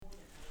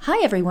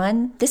Hi,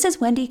 everyone. This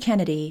is Wendy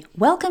Kennedy.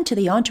 Welcome to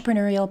the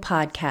Entrepreneurial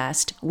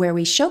Podcast, where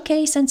we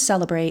showcase and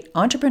celebrate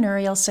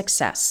entrepreneurial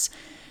success.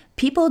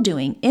 People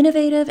doing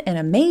innovative and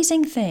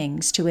amazing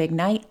things to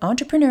ignite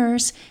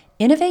entrepreneurs,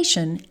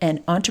 innovation,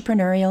 and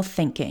entrepreneurial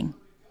thinking.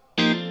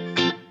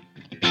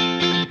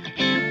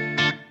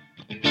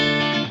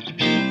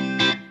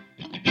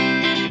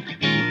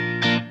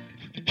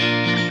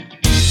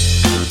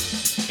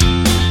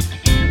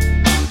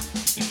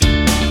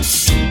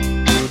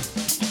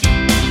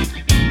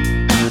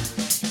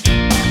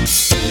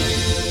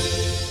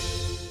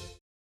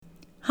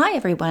 Hi,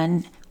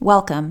 everyone.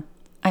 Welcome.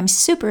 I'm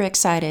super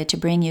excited to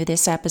bring you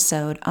this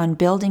episode on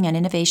building an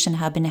innovation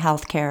hub in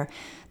healthcare,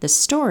 the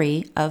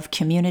story of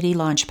Community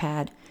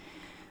Launchpad.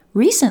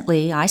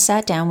 Recently, I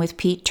sat down with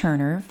Pete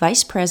Turner,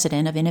 Vice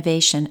President of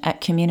Innovation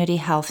at Community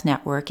Health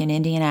Network in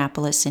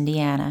Indianapolis,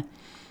 Indiana.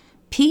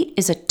 Pete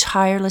is a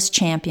tireless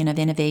champion of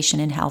innovation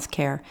in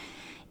healthcare.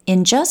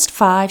 In just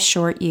 5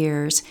 short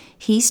years,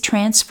 he's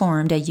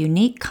transformed a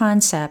unique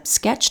concept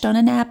sketched on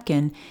a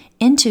napkin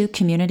into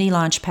Community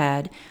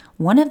Launchpad,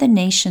 one of the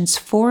nation's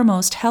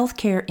foremost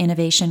healthcare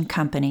innovation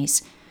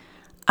companies.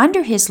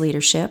 Under his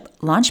leadership,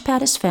 Launchpad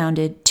has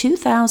founded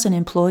 2,000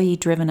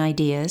 employee-driven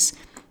ideas,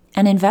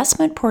 an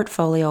investment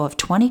portfolio of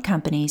 20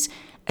 companies,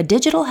 a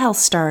digital health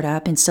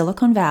startup in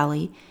Silicon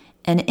Valley,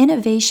 an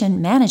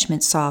innovation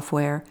management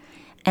software,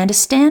 and a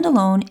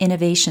standalone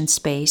innovation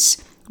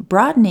space,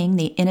 broadening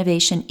the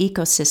innovation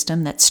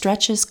ecosystem that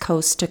stretches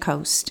coast to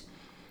coast.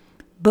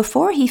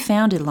 Before he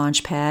founded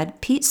Launchpad,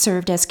 Pete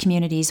served as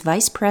Community's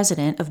Vice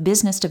President of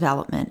Business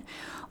Development,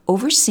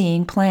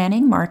 overseeing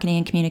planning, marketing,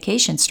 and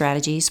communication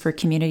strategies for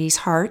Community's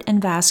Heart and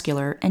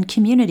Vascular and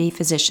Community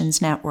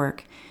Physicians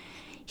Network.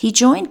 He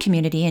joined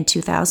Community in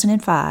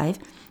 2005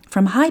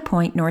 from High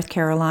Point, North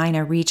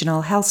Carolina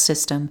Regional Health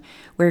System,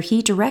 where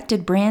he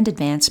directed brand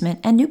advancement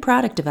and new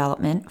product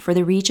development for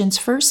the region's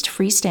first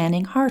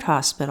freestanding heart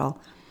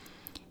hospital.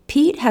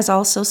 Pete has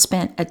also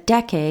spent a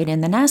decade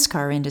in the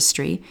NASCAR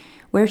industry,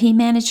 where he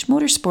managed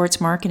motorsports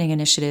marketing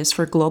initiatives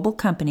for global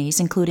companies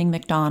including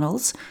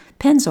McDonald's,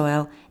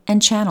 Pennzoil,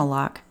 and Channel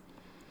Lock.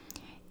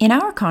 In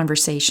our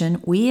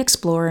conversation, we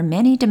explore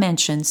many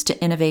dimensions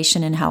to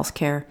innovation in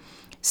healthcare,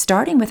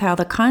 starting with how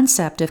the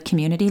concept of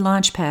Community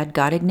Launchpad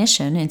got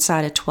ignition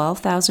inside a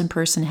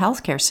 12,000-person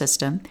healthcare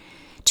system,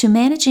 to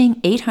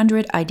managing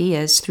 800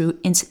 ideas through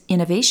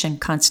innovation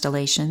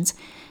constellations,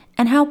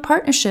 and how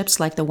partnerships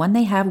like the one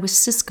they have with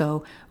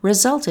Cisco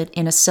resulted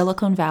in a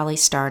Silicon Valley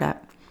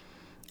startup.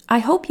 I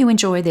hope you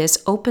enjoy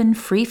this open,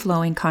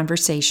 free-flowing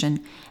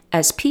conversation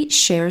as Pete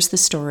shares the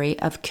story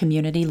of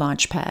Community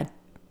Launchpad.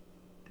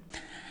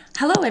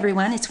 Hello,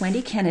 everyone. It's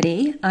Wendy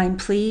Kennedy. I'm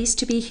pleased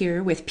to be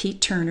here with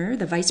Pete Turner,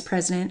 the Vice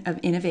President of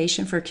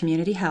Innovation for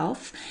Community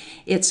Health.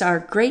 It's our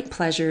great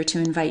pleasure to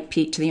invite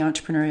Pete to the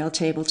entrepreneurial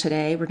table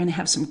today. We're going to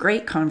have some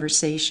great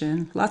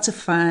conversation, lots of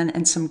fun,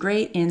 and some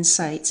great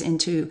insights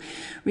into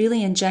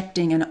really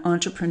injecting an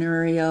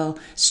entrepreneurial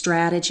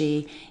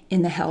strategy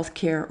in the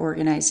healthcare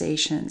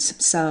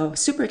organizations. So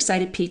super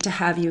excited, Pete, to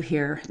have you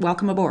here.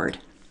 Welcome aboard.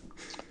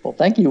 Well,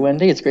 thank you,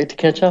 Wendy. It's great to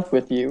catch up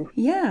with you.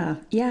 Yeah.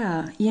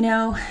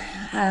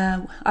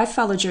 I've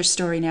followed your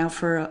story now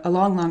for a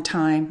long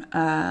time.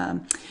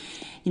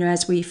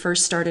 As we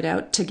first started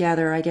out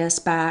together, I guess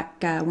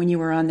back when you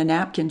were on the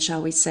napkin,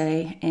 shall we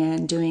say,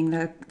 and doing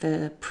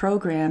the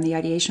program, the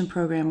ideation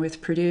program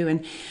with Purdue.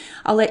 And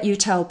I'll let you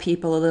tell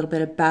people a little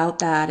bit about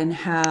that and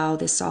how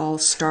this all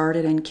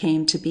started and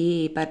came to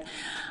be. But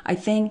I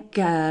think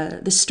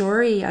the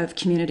story of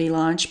Community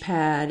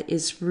Launchpad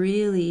is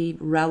really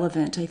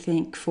relevant, I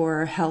think,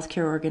 for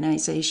healthcare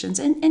organizations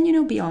and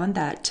beyond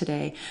that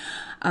today.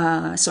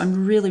 So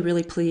I'm really,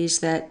 really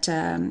pleased that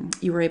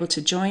you were able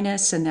to join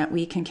us and that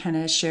we can kind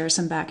of share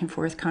some back and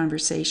forth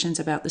conversations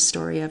about the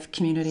story of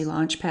Community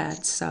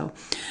Launchpad. So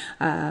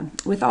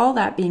with all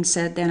that being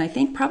said, then I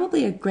think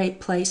probably a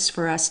great place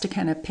for us to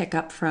kind of pick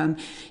up from,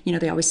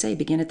 they always say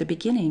begin at the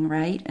beginning,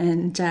 right?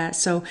 And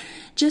so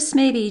just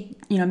maybe,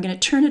 I'm going to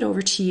turn it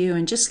over to you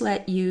and just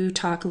let you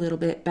talk a little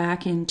bit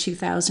back in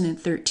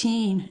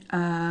 2013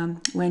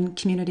 when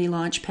Community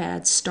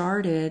Launchpad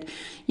started.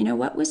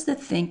 What was the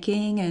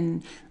thinking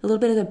and a little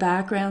bit of the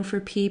background for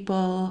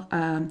people?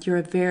 You're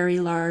a very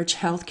large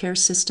healthcare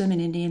system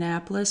in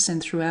Indianapolis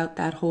and throughout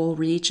that whole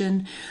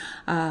region.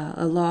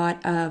 A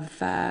lot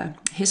of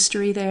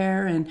history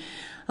there and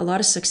a lot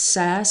of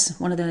success,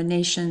 one of the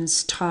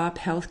nation's top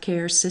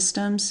healthcare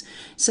systems.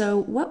 So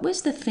what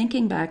was the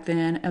thinking back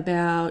then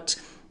about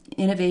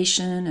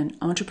innovation and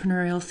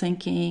entrepreneurial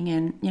thinking,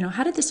 and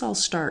how did this all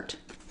start?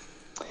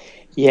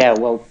 Yeah,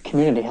 well,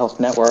 Community Health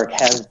Network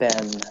has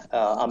been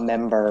a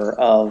member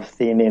of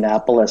the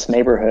Indianapolis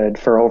neighborhood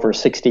for over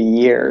 60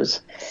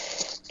 years.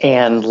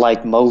 And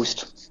like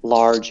most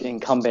large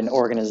incumbent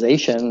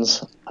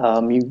organizations,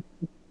 you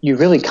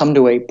really come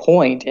to a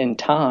point in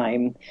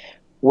time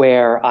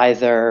where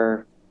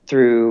either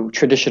through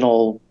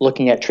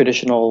looking at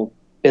traditional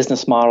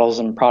business models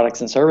and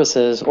products and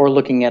services, or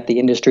looking at the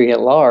industry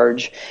at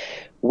large,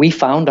 we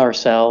found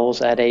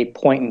ourselves at a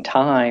point in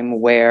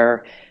time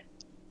where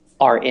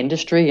our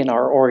industry and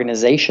our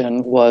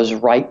organization was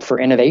ripe for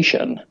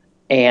innovation.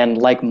 And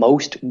like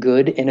most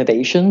good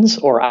innovations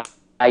or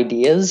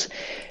ideas,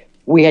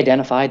 we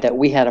identified that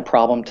we had a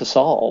problem to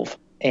solve.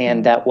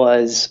 And that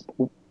was,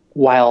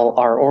 while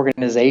our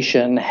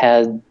organization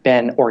had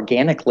been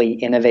organically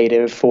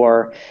innovative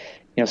for,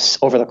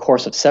 over the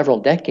course of several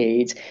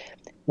decades,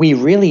 we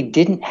really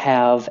didn't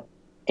have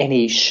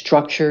any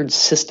structured,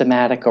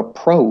 systematic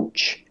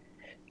approach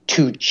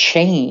to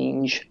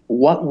change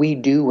what we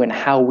do and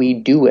how we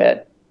do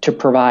it to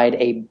provide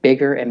a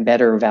bigger and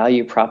better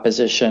value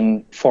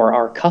proposition for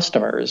our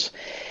customers.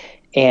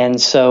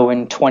 And so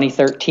in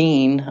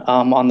 2013,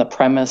 on the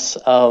premise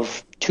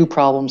of two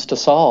problems to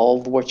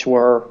solve, which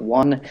were,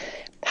 one,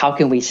 how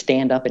can we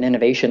stand up an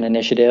innovation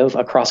initiative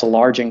across a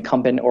large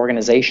incumbent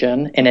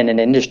organization and in an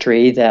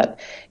industry that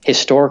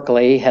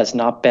historically has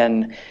not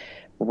been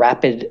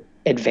rapid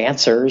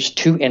advancers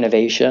to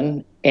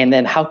innovation? And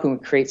then how can we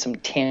create some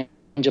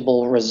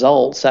tangible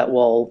results that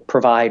will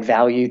provide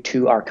value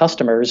to our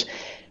customers?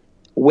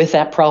 With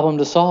that problem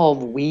to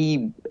solve,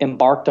 we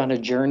embarked on a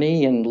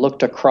journey and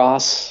looked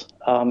across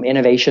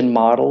innovation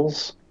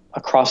models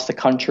across the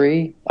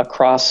country,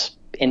 across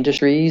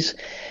industries.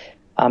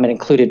 It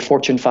included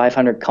Fortune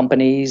 500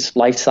 companies,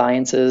 life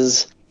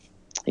sciences,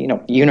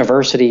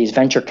 universities,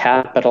 venture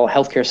capital,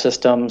 healthcare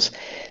systems.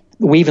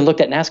 We even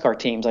looked at NASCAR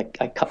teams. I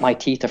cut my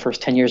teeth the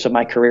first 10 years of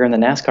my career in the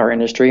NASCAR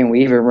industry, and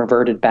we even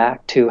reverted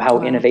back to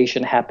how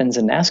innovation happens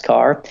in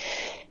NASCAR.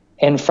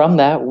 And from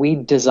that, we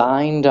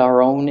designed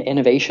our own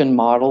innovation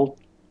model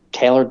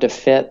tailored to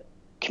fit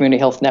Community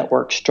Health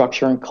Network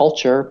structure and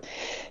culture.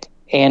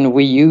 And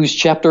we used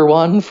chapter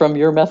 1 from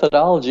your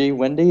methodology,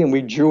 Wendy, and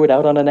we drew it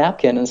out on a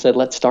napkin and said,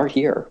 let's start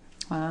here.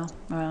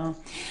 Wow.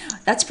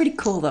 That's pretty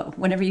cool, though.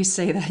 Whenever you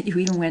say that you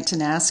even went to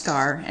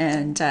NASCAR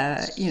and,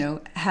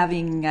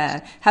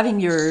 having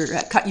your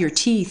cut your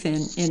teeth in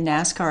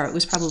NASCAR, it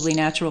was probably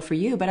natural for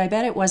you, but I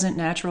bet it wasn't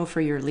natural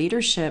for your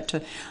leadership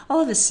to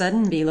all of a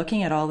sudden be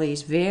looking at all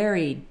these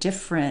very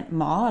different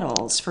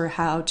models for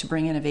how to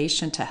bring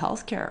innovation to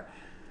healthcare.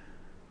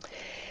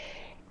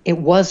 It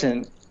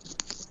wasn't.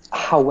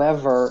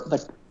 However,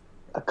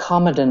 a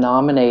common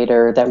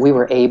denominator that we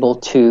were able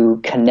to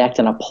connect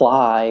and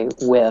apply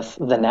with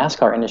the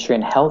NASCAR industry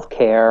and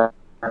healthcare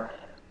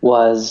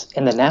was,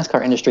 in the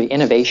NASCAR industry,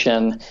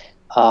 innovation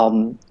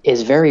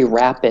is very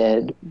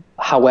rapid.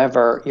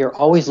 However, you're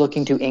always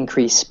looking to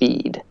increase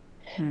speed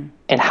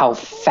and how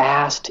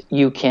fast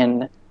you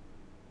can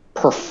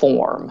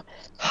perform.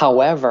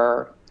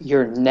 However,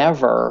 you're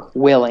never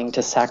willing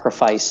to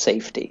sacrifice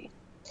safety.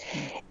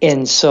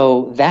 And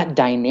so that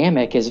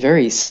dynamic is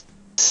very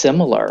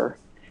similar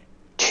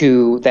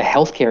to the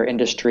healthcare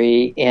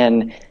industry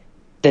in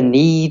the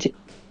need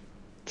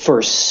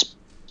for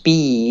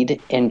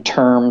speed in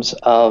terms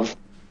of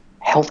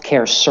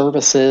healthcare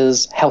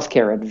services,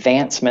 healthcare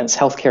advancements,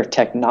 healthcare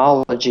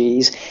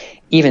technologies,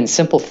 even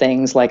simple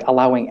things like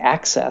allowing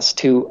access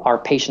to our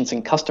patients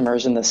and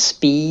customers and the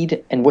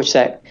speed in which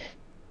that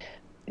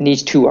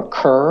needs to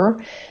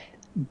occur.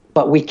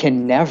 But we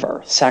can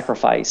never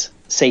sacrifice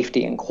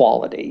safety and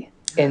quality.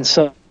 And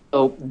so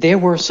there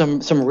were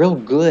some real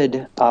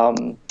good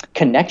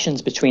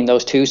connections between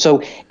those two.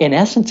 So in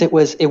essence, it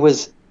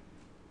was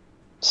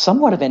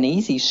somewhat of an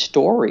easy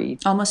story.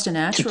 Almost a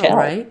natural,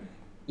 right?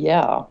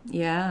 Yeah.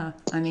 Yeah.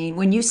 I mean,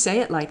 when you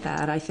say it like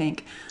that, I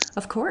think,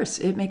 of course,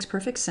 it makes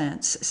perfect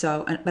sense.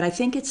 So, but I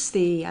think it's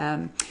the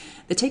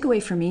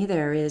takeaway for me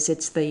there is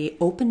it's the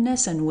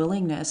openness and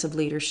willingness of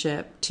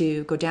leadership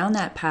to go down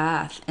that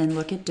path and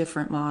look at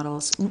different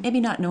models, maybe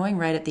not knowing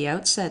right at the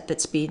outset that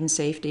speed and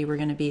safety were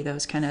going to be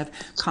those kind of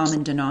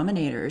common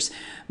denominators,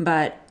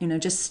 but,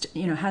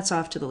 hats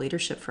off to the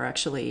leadership for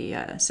actually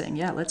saying,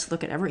 yeah, let's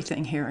look at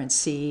everything here and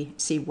see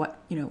what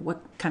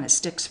kind of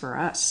sticks for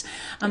us.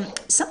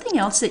 Something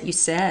else that you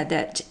said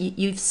that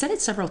you've said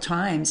it several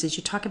times is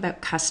you talk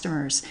about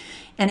customers,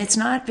 and it's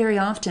not very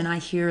often I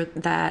hear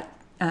that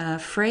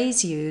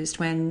phrase used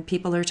when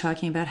people are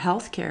talking about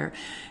healthcare.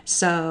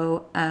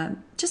 So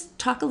just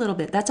talk a little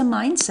bit. That's a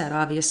mindset,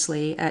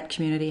 obviously, at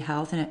Community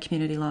Health and at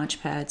Community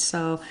Launchpad.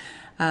 So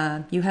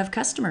you have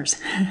customers.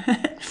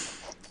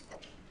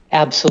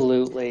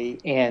 Absolutely.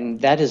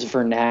 And that is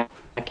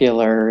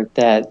vernacular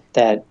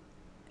that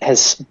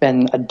has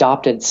been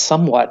adopted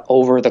somewhat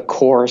over the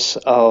course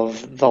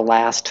of the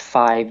last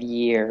 5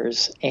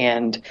 years.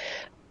 And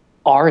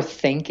our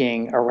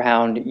thinking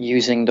around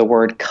using the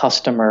word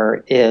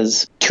customer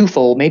is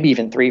twofold, maybe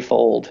even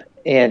threefold.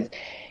 And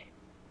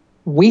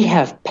we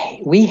have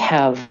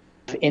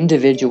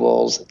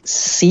individuals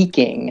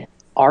seeking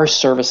our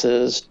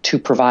services to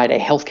provide a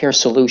healthcare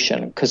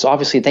solution because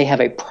obviously they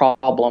have a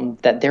problem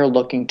that they're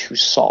looking to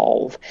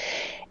solve.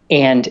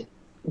 And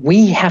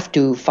we have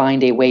to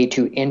find a way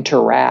to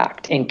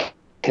interact and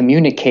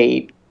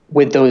communicate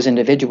with those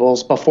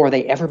individuals before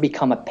they ever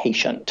become a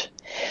patient.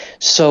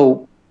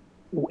 So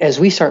as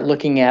we start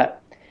looking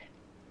at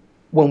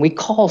when we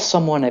call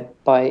someone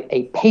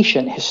a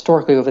patient,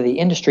 historically over the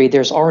industry,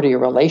 there's already a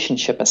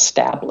relationship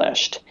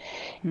established.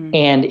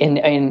 And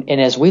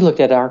as we looked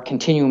at our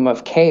continuum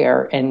of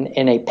care and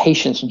in a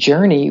patient's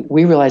journey,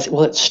 we realized,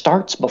 well, it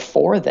starts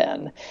before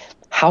then.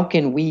 How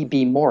can we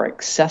be more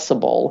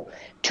accessible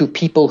to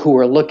people who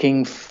are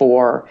looking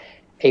for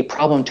a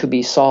problem to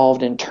be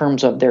solved in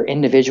terms of their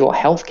individual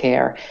health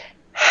care?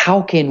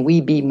 How can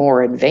we be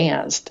more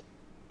advanced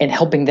in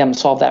helping them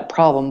solve that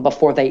problem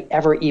before they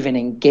ever even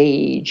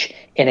engage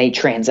in a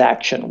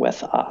transaction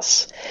with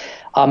us?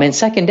 And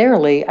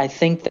secondarily, I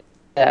think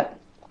that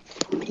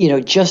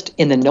just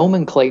in the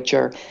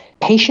nomenclature,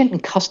 patient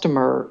and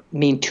customer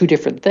mean two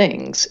different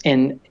things.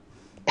 And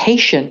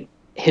patient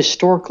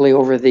historically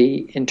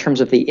in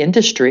terms of the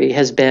industry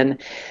has been,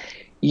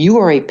 you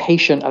are a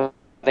patient of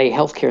a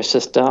healthcare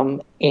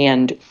system,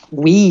 and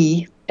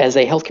we as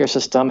a healthcare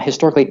system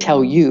historically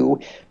tell you,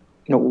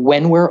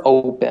 when we're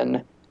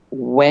open,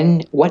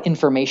 what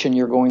information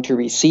you're going to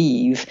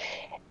receive.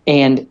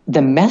 And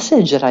the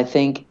message that I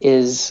think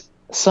is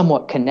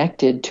somewhat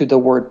connected to the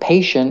word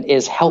patient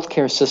is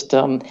healthcare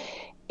system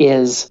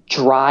is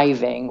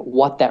driving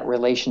what that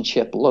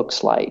relationship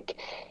looks like.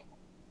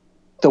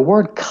 The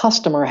word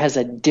customer has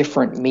a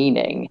different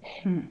meaning,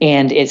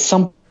 and it's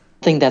something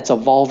that's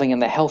evolving in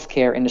the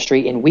healthcare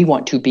industry, and we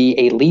want to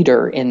be a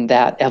leader in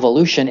that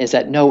evolution, is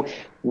that no,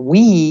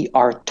 we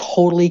are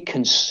totally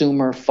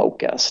consumer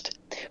focused.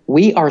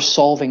 We are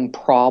solving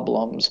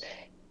problems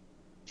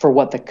for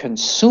what the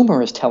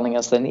consumer is telling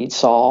us they need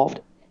solved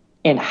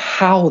and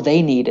how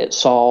they need it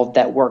solved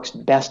that works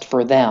best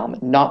for them,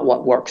 not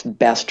what works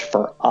best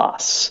for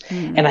us.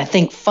 And I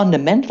think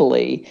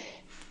fundamentally,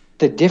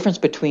 the difference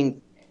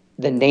between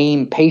the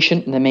name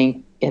patient and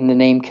the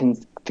name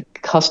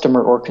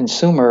customer or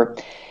consumer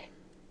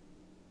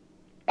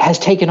has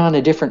taken on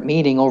a different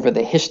meaning over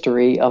the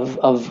history of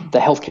the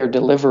healthcare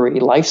delivery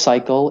life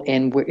cycle,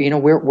 and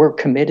we're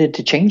committed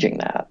to changing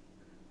that.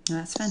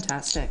 That's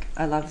fantastic.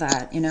 I love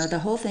that. The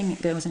whole thing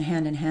goes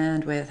hand in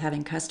hand with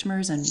having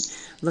customers and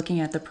looking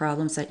at the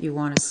problems that you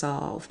want to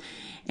solve.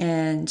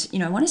 And,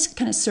 I want to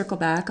kind of circle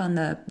back on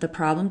the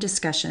problem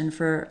discussion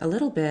for a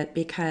little bit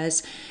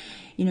because,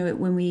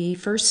 when we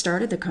first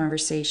started the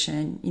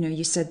conversation,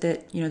 you said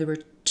that, there were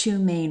two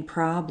main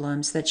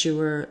problems that you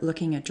were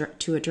looking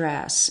to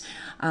address.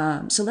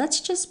 So let's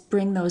just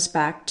bring those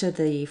back to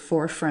the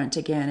forefront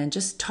again and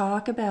just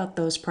talk about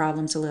those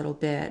problems a little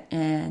bit.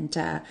 And,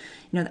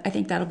 I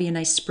think that'll be a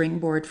nice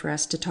springboard for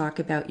us to talk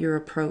about your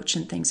approach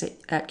and things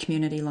at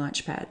Community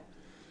Launchpad.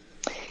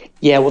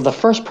 Yeah, well, the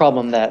first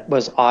problem that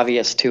was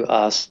obvious to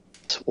us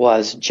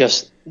was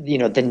just,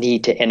 the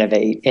need to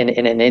innovate in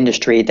an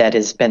industry that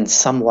has been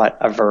somewhat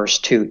averse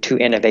to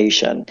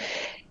innovation.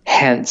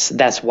 Hence,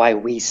 that's why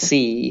we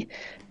see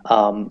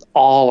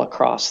all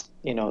across,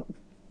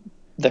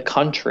 the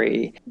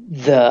country,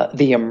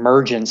 the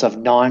emergence of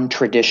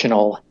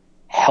non-traditional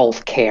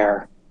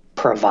healthcare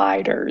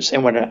providers.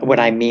 And what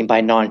I mean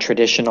by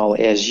non-traditional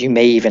is you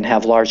may even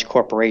have large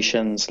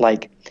corporations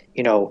like,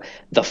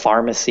 the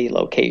pharmacy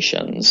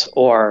locations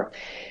or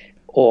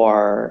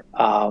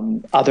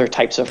other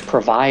types of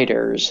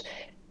providers.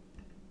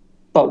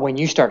 But when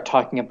you start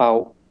talking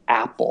about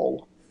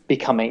Apple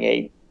becoming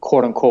a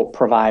quote unquote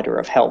provider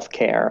of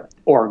healthcare,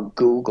 or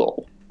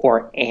Google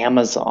or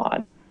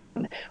Amazon,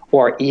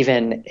 or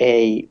even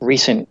a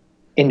recent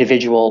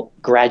individual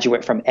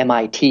graduate from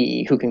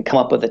MIT who can come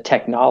up with a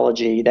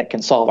technology that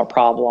can solve a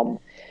problem,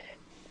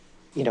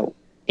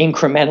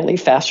 incrementally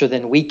faster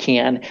than we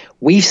can,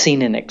 we've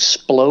seen an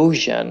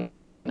explosion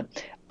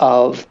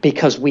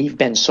because we've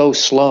been so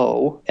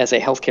slow as a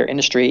healthcare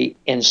industry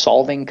in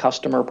solving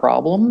customer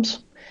problems.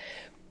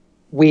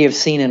 We have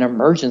seen an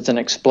emergence and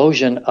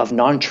explosion of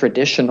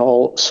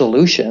non-traditional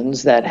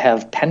solutions that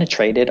have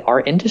penetrated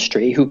our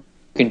industry who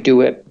can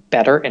do it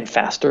better and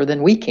faster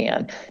than we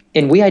can.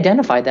 And we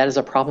identified that as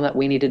a problem that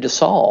we needed to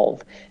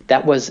solve.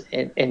 That was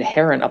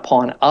inherent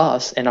upon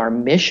us and our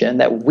mission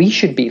that we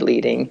should be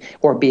leading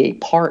or be a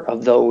part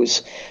of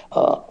those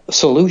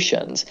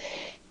solutions.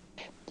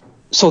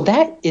 So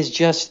that is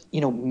just,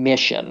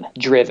 mission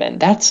driven.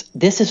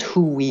 This is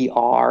who we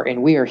are,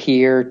 and we are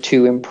here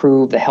to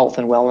improve the health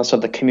and wellness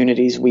of the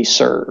communities we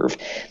serve.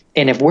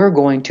 And if we're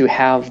going to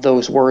have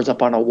those words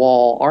up on a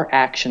wall, our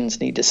actions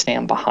need to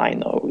stand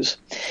behind those.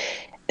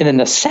 And then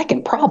the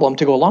second problem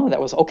to go along with that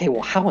was, okay,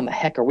 well, how in the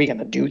heck are we going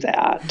to do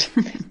that?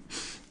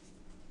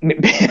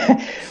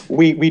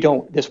 We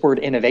don't, this word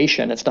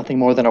innovation, it's nothing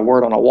more than a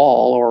word on a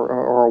wall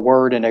or a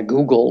word in a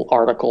Google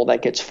article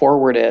that gets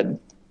forwarded.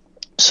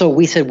 So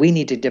we said we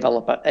need to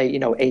develop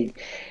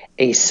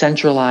a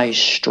centralized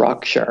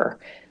structure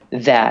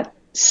that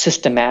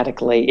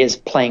systematically is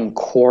playing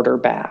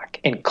quarterback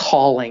and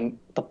calling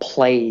the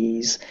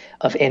plays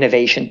of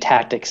innovation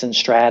tactics and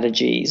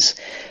strategies.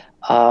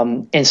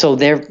 And so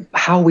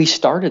how we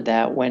started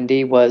that,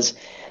 Wendy, was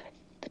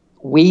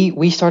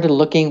we started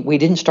looking. We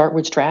didn't start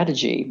with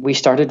strategy. We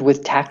started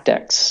with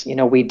tactics.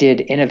 We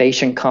did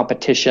innovation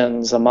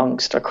competitions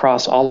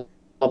across all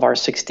of our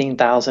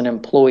 16,000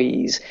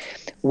 employees.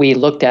 We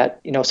looked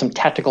at, some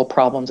tactical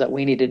problems that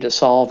we needed to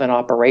solve in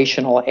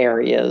operational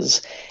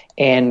areas.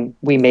 And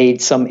we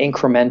made some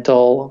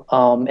incremental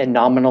and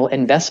nominal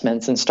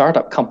investments in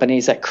startup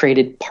companies that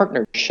created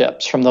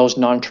partnerships from those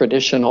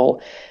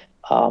non-traditional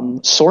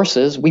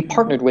sources. We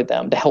partnered with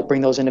them to help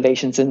bring those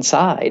innovations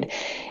inside.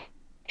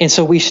 And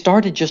so we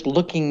started just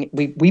looking,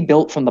 we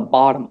built from the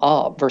bottom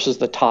up versus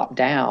the top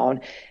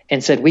down,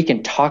 and said we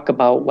can talk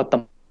about what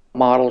the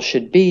model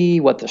should be,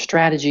 what the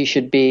strategy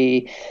should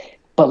be,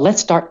 but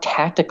let's start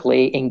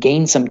tactically and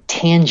gain some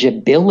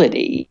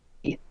tangibility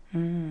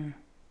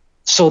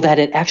so that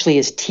it actually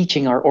is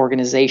teaching our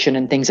organization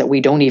and things that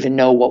we don't even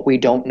know what we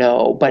don't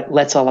know. But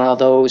let's allow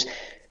those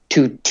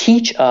to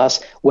teach us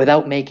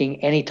without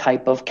making any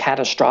type of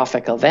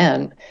catastrophic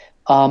event.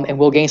 And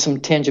we'll gain some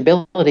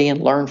tangibility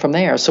and learn from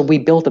there. So we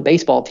built a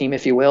baseball team,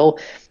 if you will,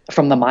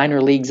 from the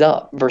minor leagues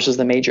up versus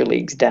the major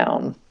leagues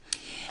down.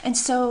 And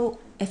so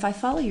if I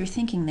follow your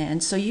thinking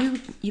then, so you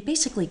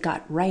basically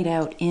got right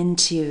out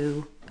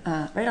into,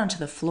 right onto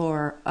the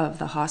floor of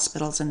the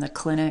hospitals and the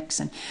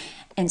clinics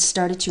and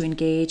started to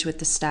engage with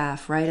the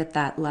staff right at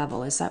that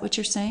level. Is that what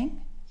you're saying?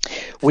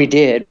 We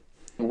did.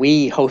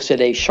 We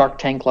hosted a Shark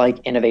Tank-like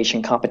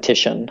innovation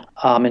competition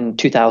in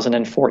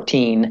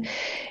 2014,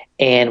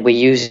 and we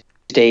used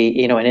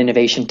an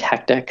innovation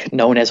tactic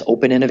known as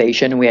open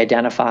innovation, and we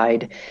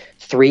identified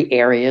 3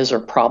 areas or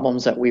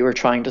problems that we were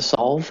trying to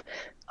solve.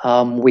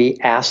 We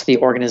asked the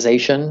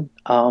organization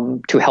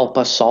to help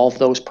us solve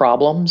those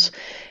problems,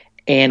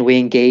 and we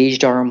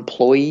engaged our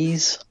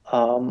employees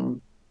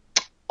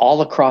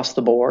all across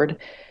the board.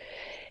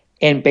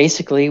 And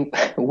basically,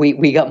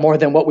 we got more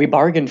than what we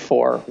bargained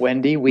for,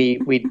 Wendy. We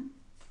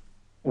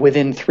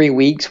within 3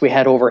 weeks, we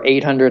had over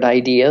 800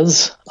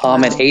 ideas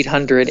and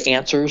 800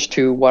 answers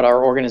to what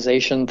our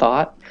organization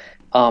thought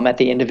at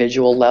the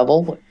individual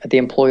level, at the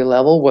employee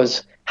level,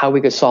 was how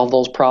we could solve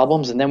those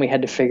problems. And then we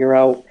had to figure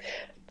out,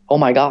 oh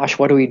my gosh,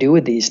 what do we do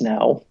with these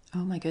now?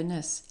 Oh my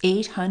goodness,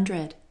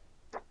 800.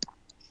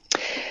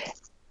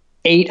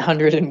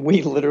 800, and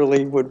we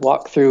literally would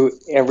walk through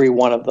every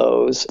one of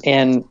those.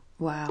 And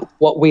wow,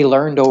 what we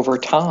learned over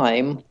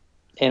time,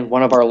 and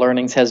one of our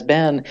learnings has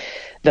been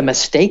the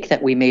mistake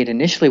that we made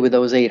initially with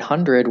those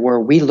 800, where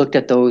we looked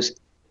at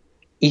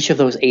each of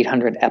those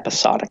 800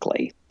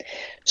 episodically.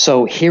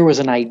 So here was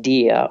an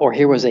idea, or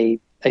here was a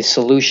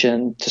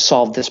solution to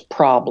solve this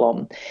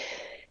problem.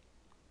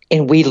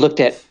 And we looked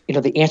at,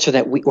 the answer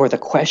or the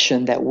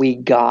question that we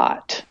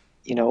got,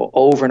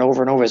 over and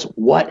over and over is,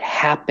 what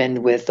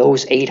happened with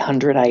those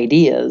 800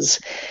 ideas?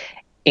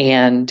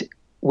 And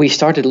we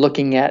started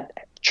looking at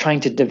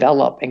trying to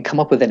develop and come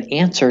up with an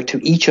answer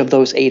to each of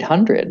those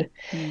 800.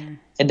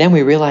 And then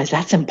we realized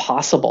that's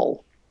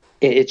impossible.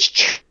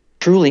 It's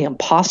truly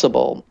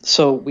impossible.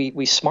 So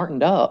we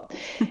smartened up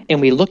and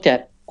we looked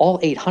at all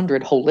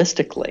 800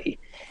 holistically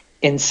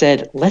and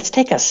said, let's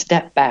take a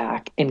step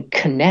back and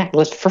connect.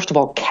 Let's first of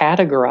all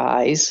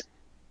categorize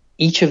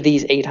each of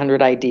these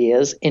 800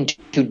 ideas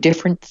into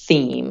different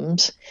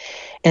themes.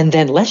 And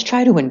then let's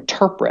try to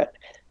interpret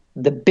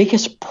the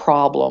biggest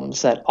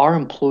problems that our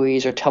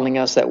employees are telling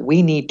us that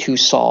we need to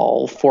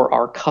solve for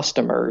our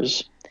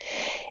customers.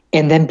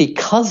 And then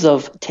because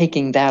of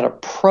taking that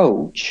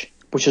approach,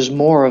 which is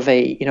more of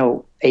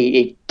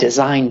a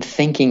design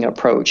thinking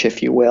approach,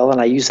 if you will, and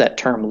I use that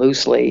term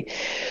loosely,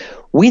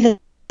 we then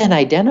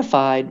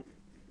identified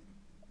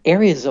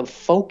areas of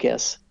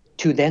focus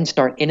to then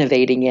start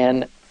innovating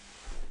in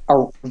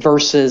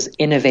versus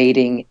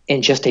innovating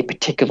in just a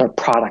particular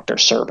product or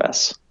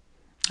service.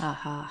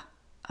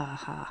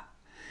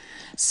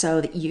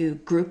 So that you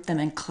grouped them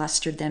and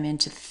clustered them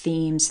into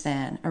themes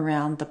then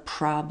around the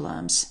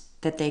problems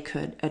that they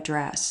could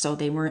address. So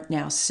they weren't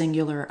now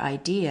singular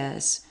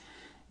ideas.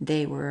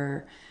 They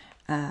were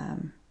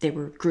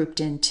grouped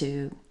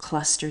into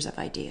clusters of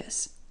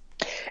ideas.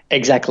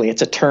 Exactly.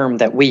 It's a term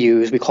that we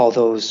use. We call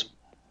those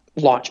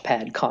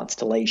Launchpad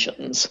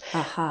constellations.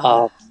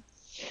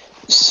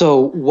 So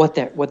what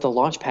the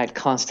Launchpad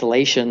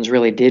constellations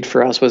really did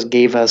for us was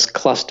gave us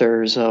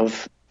clusters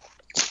of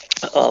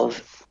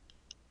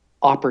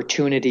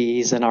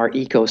opportunities in our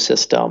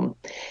ecosystem.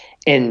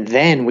 And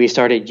then we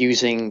started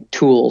using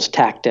tools,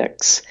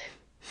 tactics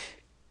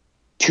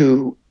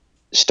to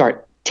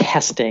start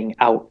testing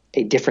out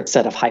a different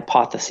set of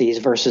hypotheses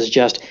versus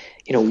just,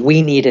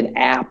 we need an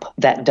app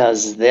that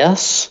does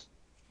this.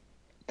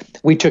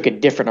 We took a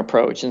different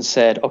approach and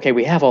said, okay,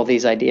 we have all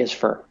these ideas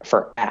for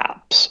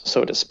apps,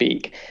 so to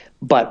speak,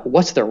 but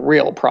what's the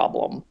real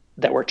problem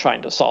that we're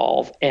trying to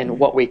solve? And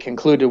what we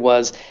concluded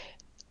was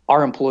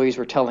our employees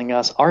were telling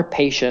us our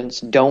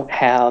patients don't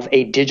have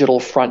a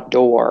digital front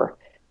door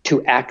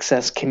to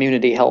access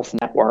Community Health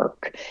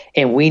Network,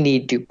 and we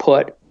need to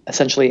put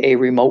essentially a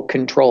remote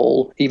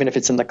control, even if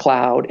it's in the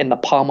cloud, in the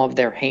palm of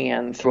their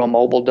hand through a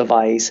mobile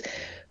device,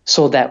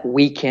 so that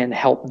we can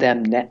help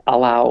them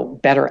allow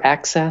better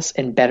access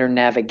and better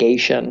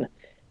navigation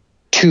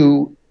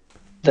to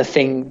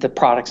the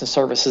products and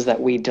services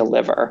that we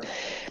deliver.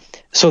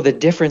 So the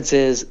difference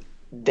is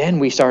then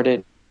we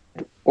started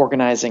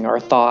organizing our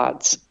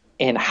thoughts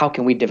and how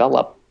can we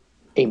develop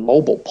a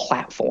mobile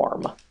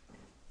platform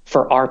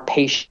for our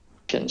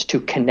patients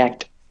to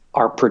connect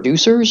our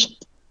producers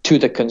to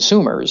the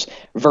consumers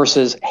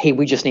versus, hey,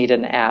 we just need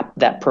an app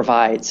that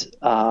provides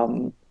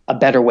a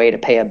better way to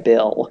pay a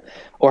bill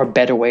or a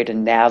better way to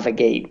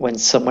navigate when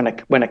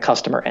a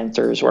customer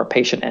enters or a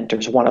patient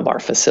enters one of our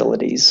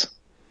facilities.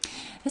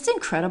 That's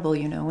incredible,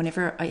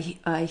 whenever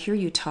I hear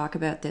you talk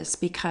about this,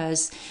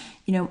 because,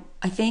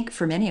 I think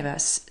for many of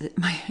us,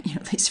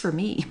 at least for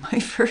me, my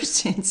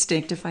first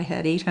instinct, if I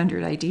had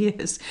 800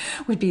 ideas,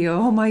 would be,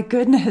 oh my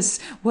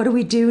goodness, what do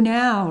we do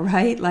now,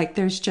 right? Like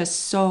there's just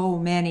so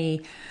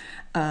many,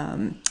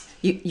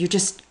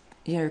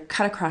 you're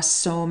cut across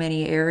so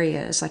many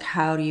areas. Like,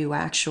 how do you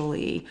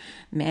actually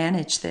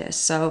manage this?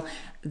 So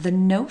the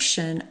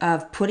notion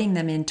of putting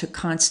them into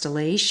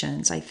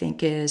constellations, I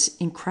think, is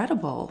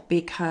incredible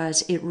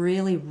because it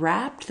really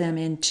wrapped them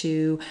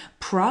into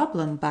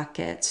problem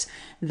buckets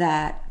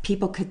that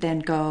people could then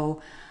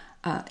go,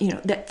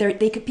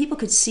 people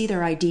could see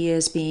their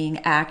ideas being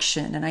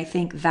action. And I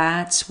think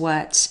that's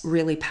what's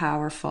really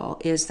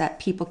powerful, is that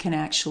people can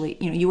actually,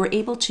 you were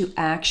able to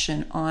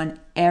action on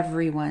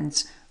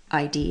everyone's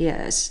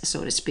ideas,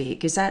 so to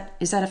speak. Is that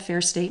a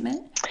fair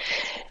statement?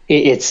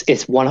 It's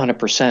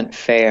 100%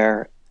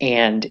 fair,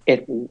 and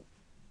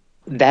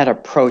that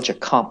approach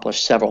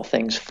accomplished several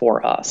things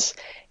for us.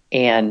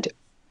 And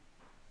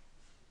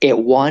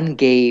it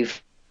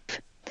gave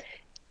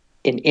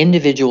an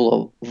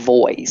individual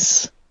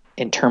voice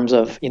in terms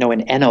of,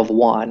 an N of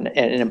one,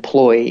 an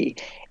employee.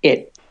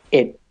 It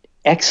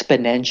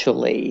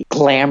exponentially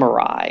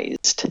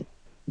glamorized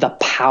the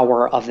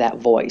power of that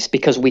voice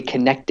because we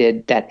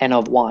connected that N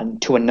of one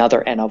to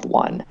another N of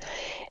one.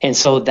 And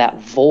so that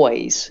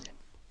voice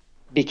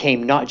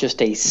became not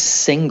just a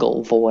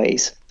single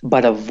voice,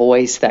 but a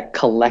voice that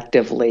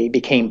collectively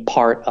became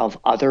part of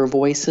other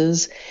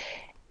voices.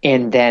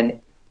 And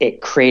then it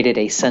created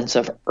a sense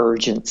of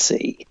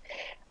urgency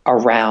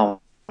around,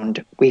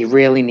 we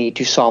really need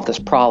to solve this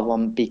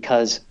problem,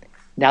 because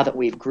now that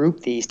we've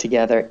grouped these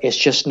together, it's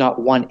just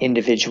not one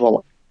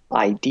individual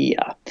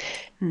idea.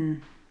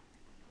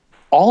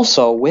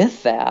 Also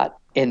with that,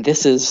 and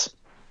this is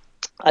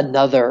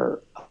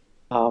another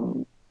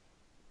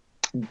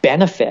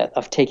benefit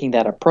of taking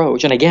that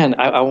approach. And again,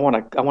 I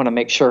want to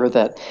make sure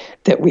that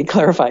we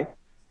clarify,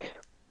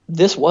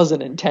 this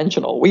wasn't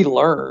intentional. We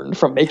learned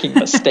from making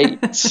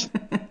mistakes.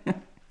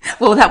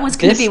 Well, that was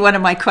going to be one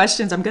of my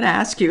questions I'm going to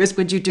ask you, is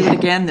would you do it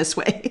again this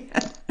way?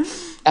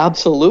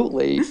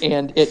 Absolutely.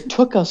 And it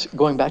took us,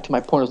 going back to my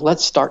point, is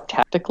let's start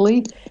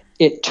tactically.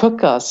 It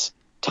took us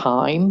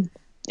time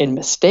and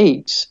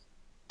mistakes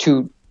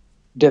to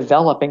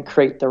develop and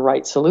create the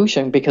right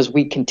solution, because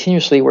we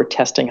continuously were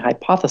testing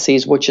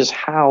hypotheses, which is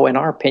how, in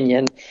our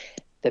opinion,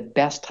 the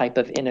best type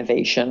of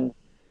innovation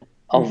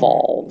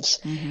evolves.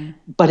 Mm-hmm.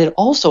 But it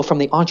also, from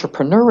the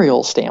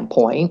entrepreneurial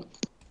standpoint,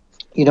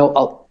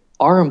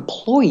 our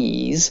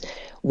employees,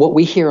 what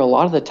we hear a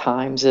lot of the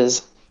times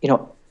is,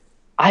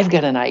 I've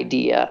got an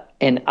idea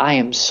and I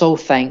am so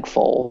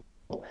thankful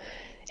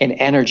and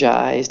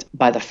energized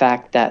by the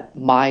fact that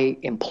my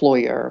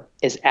employer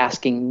is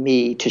asking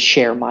me to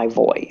share my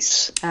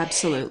voice.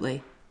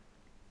 Absolutely.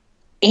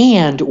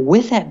 And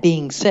with that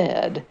being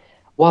said,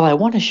 while I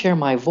want to share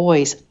my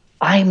voice,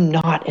 I'm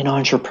not an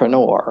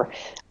entrepreneur.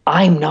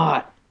 I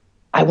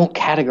won't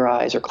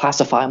categorize or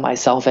classify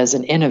myself as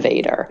an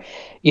innovator.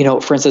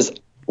 For instance,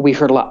 we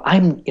heard a lot,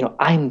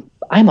 I'm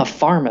a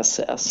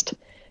pharmacist.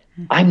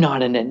 Mm-hmm. I'm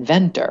not an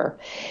inventor.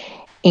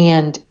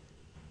 And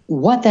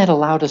what that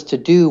allowed us to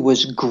do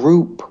was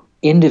group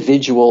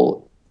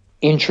individual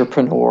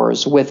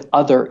entrepreneurs with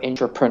other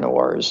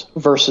entrepreneurs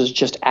versus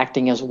just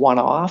acting as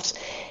one-offs.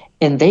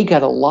 And they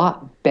got a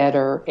lot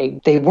better.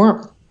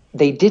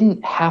 They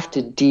didn't have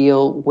to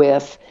deal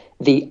with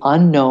the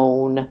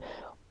unknown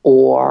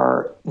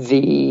or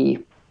the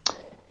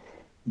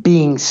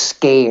being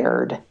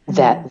scared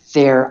that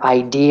their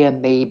idea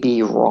may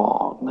be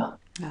wrong.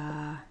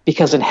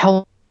 Because in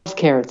healthcare,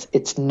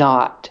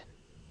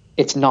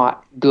 it's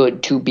not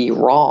good to be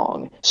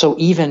wrong. So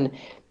even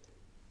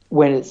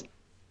when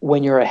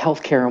you're a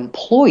healthcare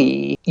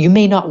employee, you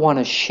may not want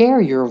to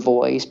share your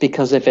voice,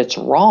 because if it's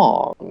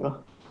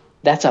wrong,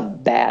 that's a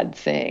bad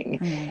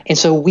thing. And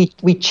so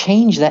we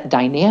changed that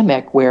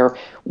dynamic where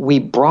we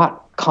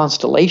brought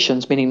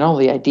constellations, meaning not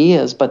only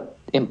ideas, but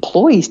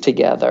employees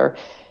together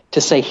to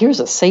say, here's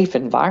a safe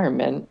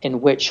environment in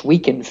which we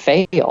can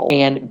fail.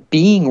 And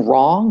being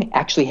wrong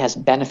actually has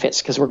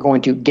benefits, because we're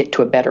going to get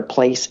to a better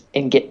place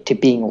and get to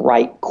being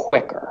right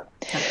quicker.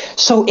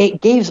 So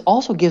it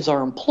also gives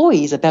our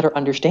employees a better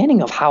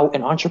understanding of how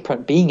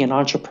being an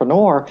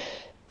entrepreneur,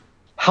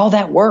 how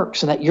that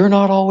works, and that you're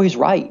not always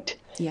right.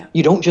 Yeah.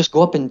 You don't just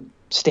go up and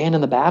stand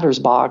in the batter's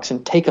box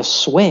and take a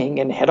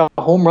swing and hit a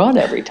home run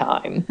every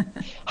time.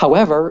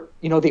 However,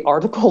 the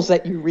articles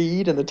that you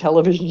read and the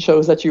television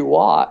shows that you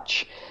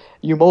watch,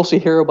 you mostly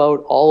hear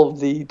about all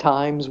of the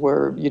times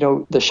where,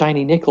 the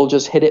shiny nickel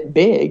just hit it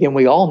big, and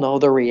we all know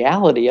the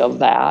reality of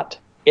that.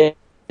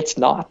 It's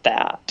not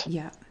that.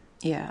 Yeah,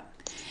 yeah.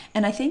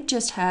 And I think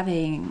just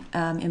having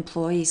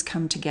employees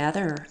come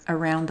together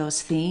around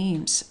those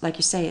themes, like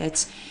you say,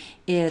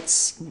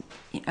 it's,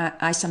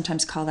 I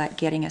sometimes call that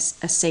getting a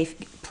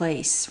safe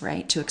place,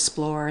 right, to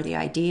explore the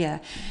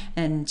idea.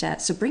 And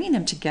so bringing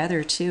them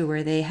together too,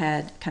 where they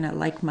had kind of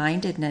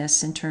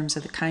like-mindedness in terms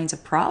of the kinds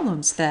of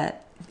problems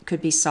that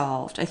could be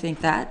solved. I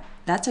think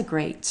that's a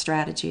great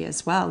strategy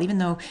as well, even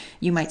though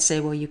you might say,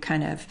 well, you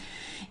kind of,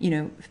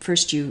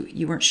 first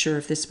you weren't sure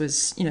if this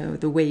was,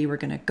 the way you were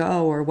going to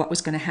go or what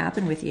was going to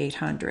happen with the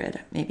 800,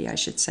 maybe I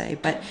should say.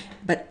 But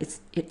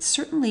it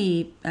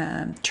certainly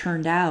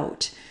turned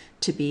out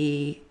to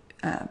be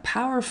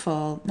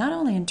powerful, not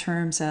only in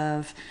terms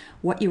of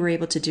what you were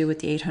able to do with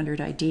the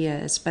 800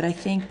 ideas, but I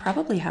think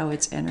probably how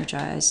it's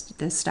energized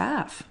the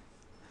staff.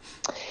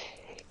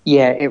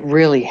 Yeah, it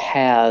really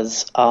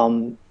has,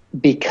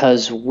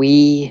 because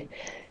we,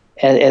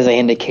 as I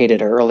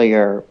indicated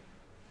earlier,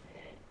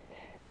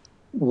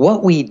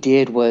 what we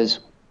did was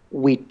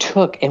we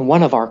took, and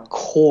one of our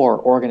core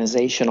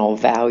organizational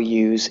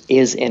values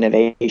is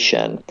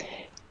innovation.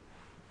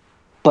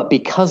 But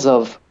because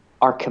of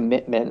our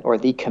commitment, or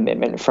the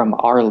commitment from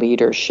our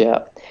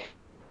leadership,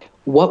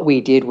 what we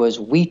did was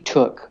we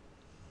took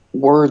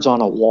words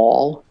on a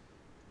wall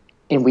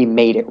and we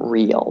made it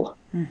real.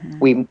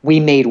 Mm-hmm. We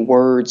made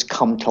words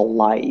come to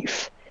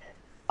life.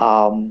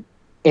 And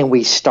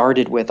we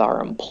started with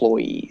our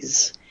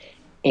employees.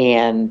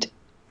 And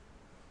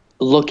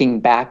looking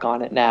back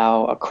on it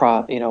now,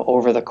 across,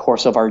 over the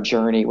course of our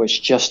journey,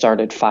 which just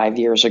started 5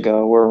 years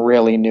ago, we're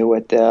really new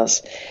at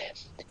this,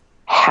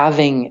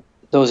 having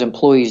those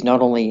employees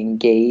not only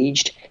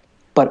engaged,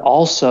 but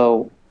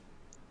also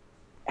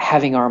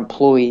having our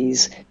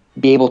employees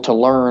be able to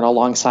learn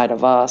alongside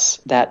of us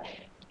that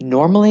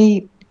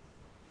normally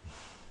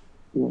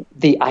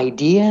the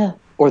idea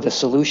or the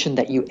solution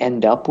that you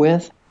end up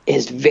with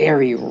is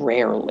very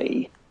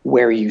rarely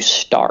where you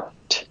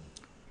start.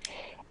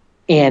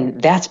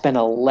 And that's been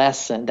a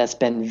lesson that's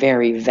been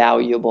very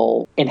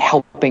valuable in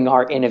helping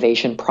our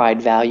innovation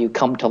pride value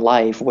come to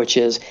life, which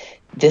is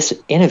this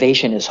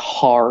innovation is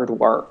hard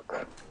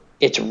work.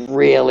 It's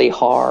really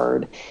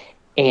hard.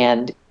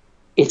 And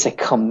it's a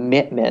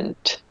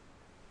commitment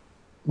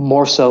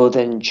more so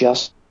than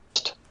just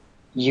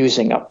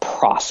using a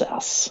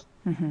process.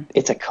 Mm-hmm.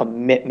 It's a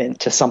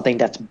commitment to something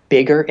that's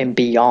bigger and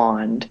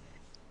beyond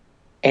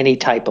any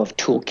type of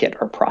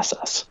toolkit or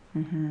process.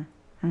 Mm-hmm.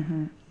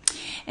 Mm-hmm.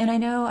 And I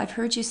know I've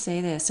heard you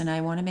say this, and I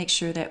want to make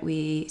sure that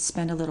we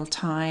spend a little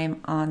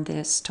time on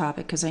this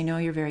topic because I know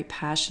you're very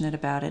passionate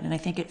about it, and I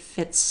think it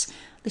fits,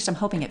 at least I'm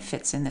hoping it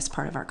fits in this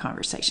part of our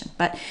conversation.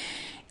 But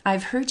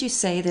I've heard you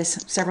say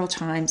this several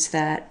times,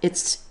 that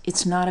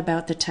it's not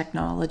about the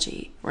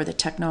technology or the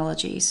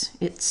technologies.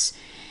 It's,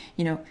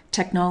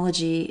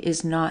 technology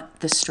is not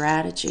the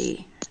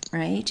strategy,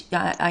 right?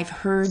 I've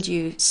heard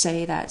you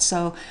say that.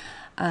 So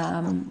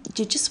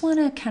do you just want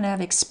to kind of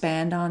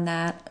expand on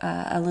that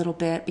a little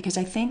bit? Because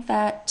I think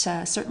that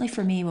certainly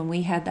for me, when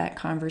we had that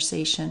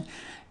conversation,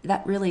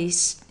 that really,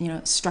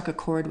 struck a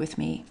chord with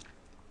me.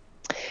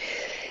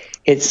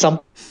 It's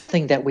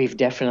something that we've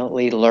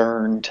definitely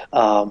learned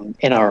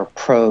in our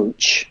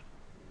approach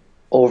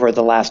over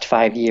the last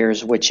 5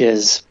 years, which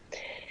is,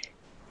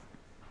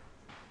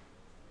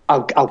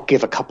 I'll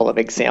give a couple of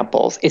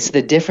examples. It's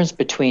the difference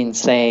between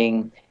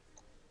saying,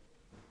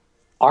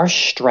 our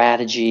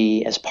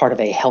strategy as part of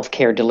a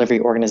healthcare delivery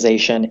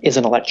organization is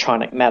an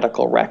electronic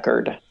medical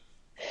record,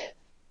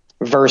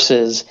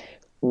 versus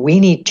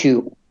we need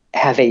to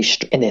have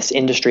in this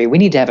industry, we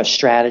need to have a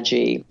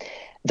strategy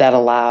that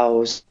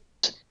allows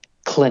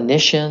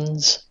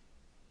clinicians,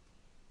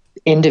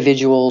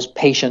 individuals,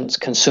 patients,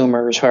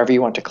 consumers, however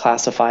you want to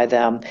classify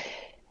them,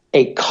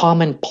 a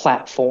common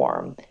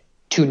platform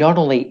to not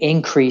only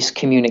increase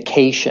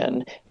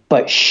communication,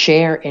 but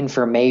share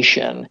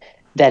information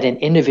that an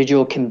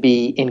individual can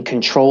be in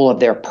control of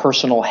their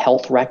personal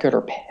health record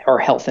or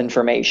health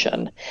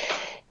information.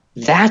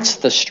 That's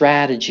the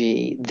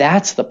strategy.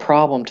 That's the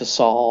problem to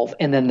solve.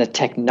 And then the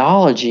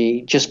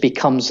technology just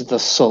becomes the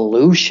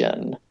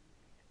solution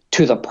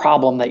to the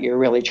problem that you're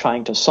really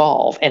trying to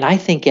solve. And I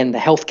think in the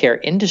healthcare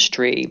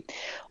industry,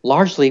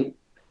 largely,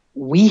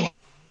 we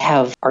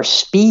have our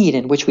speed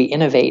in which we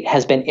innovate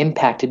has been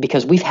impacted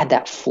because we've had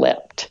that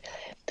flipped.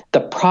 The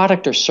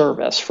product or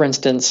service, for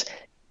instance,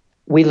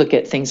 we look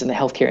at things in the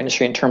healthcare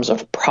industry in terms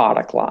of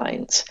product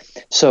lines.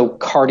 So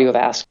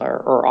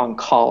cardiovascular or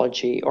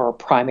oncology or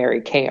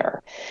primary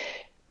care.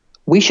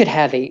 We should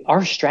have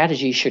our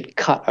strategy should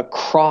cut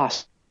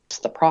across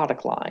the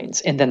product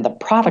lines. And then the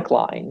product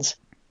lines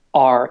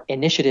are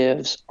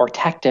initiatives or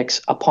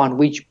tactics upon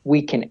which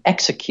we can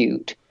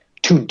execute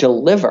to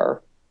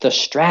deliver the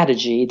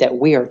strategy that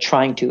we are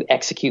trying to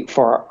execute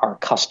for our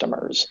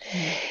customers.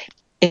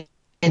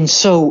 And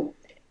so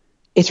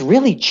it's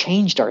really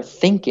changed our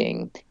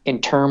thinking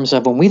in terms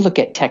of when we look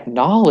at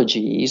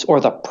technologies or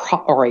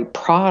a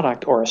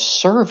product or a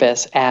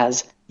service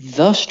as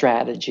the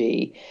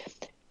strategy,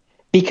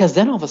 because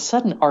then all of a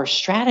sudden our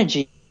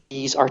strategies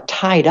are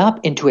tied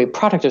up into a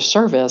product or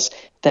service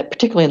that,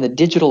 particularly in the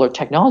digital or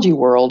technology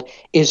world,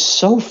 is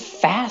so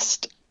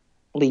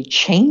fastly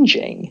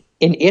changing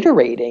and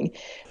iterating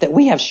that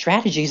we have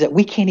strategies that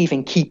we can't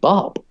even keep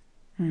up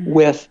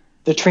with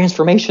the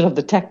transformation of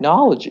the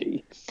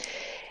technology.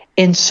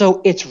 And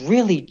so it's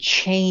really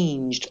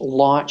changed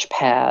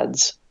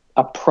Launchpad's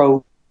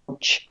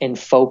approach and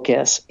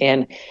focus.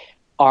 And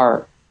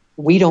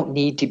we don't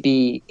need to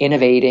be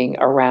innovating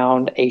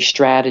around a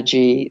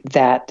strategy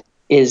that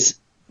is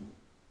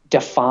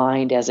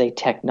defined as a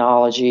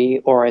technology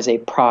or as a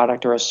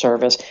product or a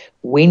service.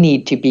 We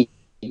need to be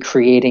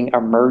creating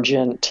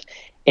emergent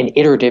and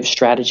iterative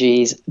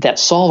strategies that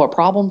solve a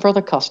problem for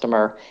the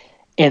customer.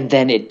 And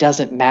then it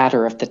doesn't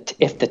matter if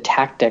the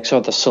tactics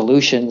or the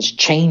solutions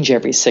change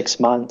every 6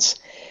 months,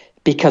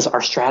 because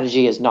our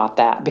strategy is not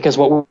that. Because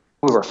what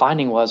we were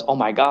finding was, oh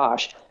my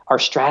gosh, our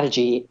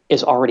strategy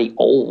is already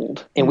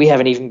old, and we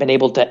haven't even been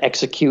able to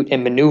execute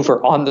and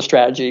maneuver on the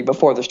strategy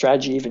before the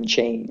strategy even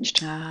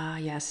changed.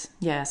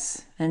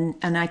 Yes. And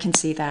I can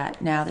see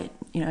that now that,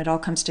 it all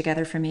comes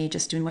together for me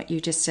just doing what you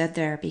just said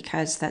there,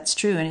 because that's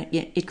true. And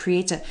it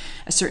creates a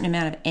certain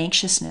amount of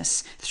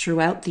anxiousness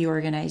throughout the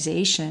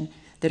organization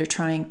that are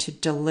trying to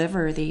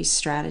deliver these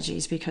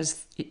strategies,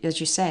 because, as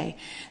you say,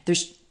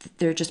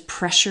 they're just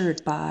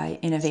pressured by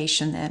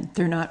innovation. Then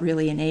they're not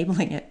really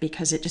enabling it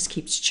because it just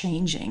keeps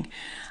changing.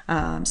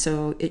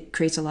 So it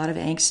creates a lot of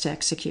angst to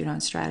execute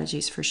on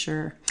strategies, for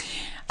sure.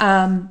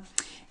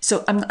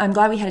 So I'm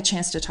glad we had a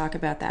chance to talk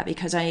about that,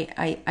 because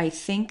I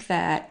think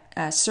that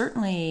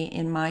certainly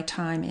in my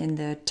time in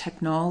the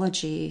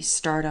technology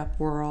startup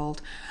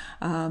world,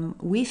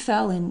 we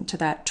fell into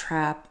that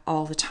trap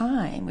all the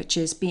time, which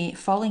is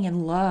falling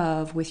in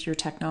love with your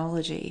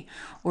technology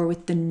or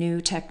with the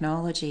new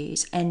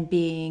technologies, and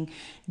being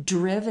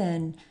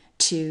driven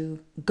to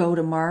go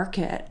to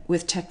market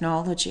with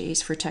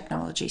technologies for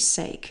technology's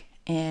sake.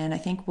 And I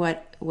think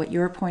what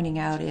you're pointing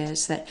out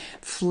is that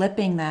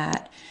flipping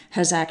that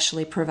has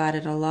actually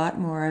provided a lot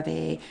more of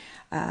a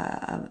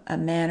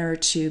manner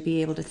to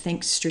be able to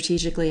think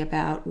strategically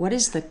about what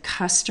is the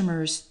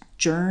customer's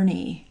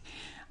journey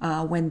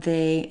when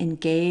they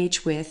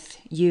engage with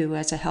you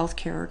as a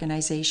healthcare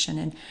organization,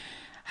 and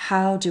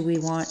how do we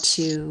want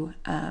to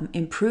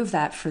improve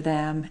that for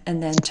them,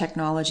 and then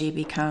technology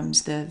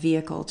becomes the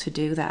vehicle to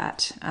do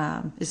that.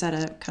 Is that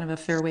a kind of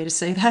a fair way to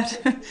say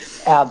that?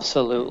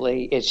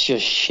 Absolutely. It's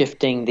just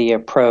shifting the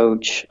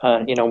approach.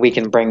 We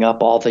can bring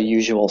up all the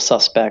usual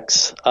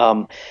suspects,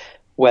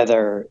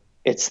 whether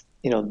it's,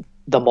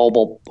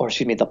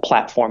 the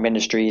platform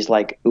industries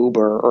like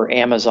Uber or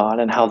Amazon,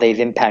 and how they've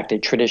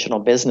impacted traditional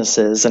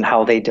businesses and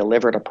how they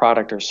delivered a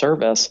product or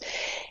service.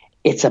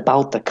 It's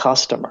about the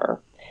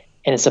customer.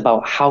 And it's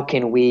about how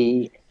can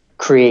we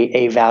create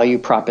a value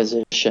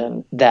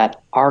proposition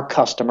that our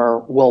customer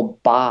will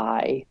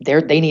buy.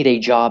 They need a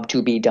job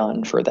to be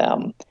done for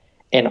them.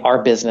 In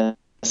our business,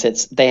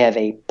 they have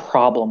a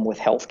problem with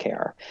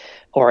healthcare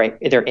or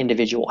their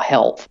individual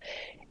health.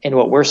 And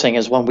what we're saying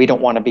is, when we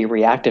don't want to be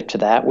reactive to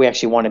that, we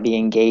actually want to be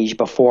engaged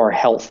before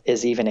health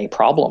is even a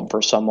problem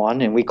for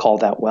someone, and we call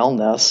that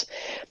wellness.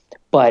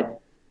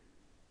 But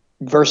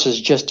versus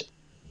just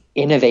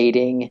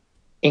innovating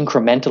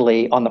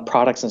incrementally on the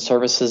products and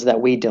services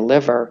that we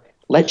deliver,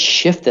 let's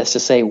shift this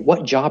to say,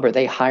 what job are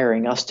they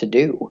hiring us to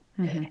do?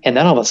 Mm-hmm. And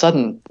then all of a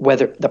sudden,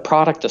 whether the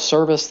product, the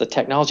service, the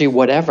technology,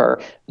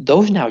 whatever,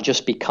 those now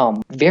just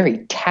become very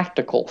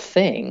tactical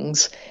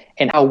things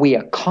in how we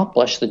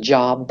accomplish the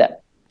job that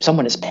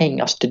someone is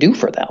paying us to do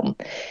for them.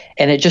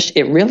 And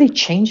it really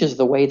changes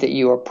the way that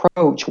you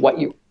approach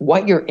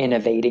what you're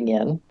innovating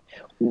in,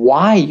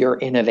 why you're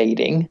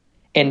innovating,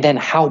 and then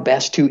how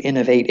best to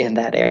innovate in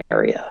that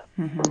area.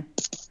 Mm-hmm.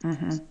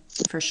 Mm-hmm.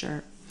 For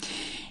sure.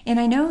 And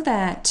I know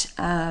that,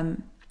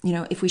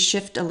 if we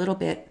shift a little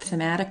bit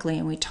thematically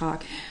and we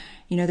talk,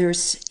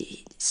 there's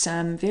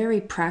some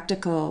very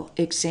practical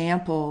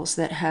examples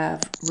that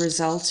have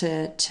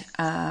resulted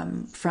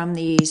from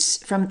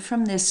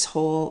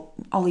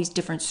all these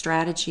different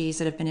strategies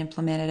that have been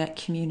implemented at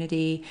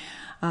Community.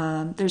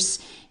 There's,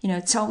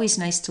 it's always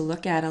nice to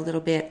look at a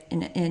little bit,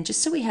 and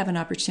just so we have an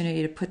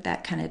opportunity to put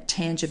that kind of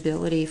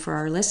tangibility for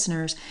our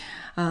listeners.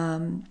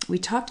 We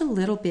talked a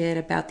little bit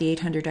about the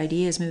 800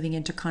 ideas moving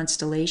into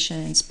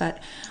constellations,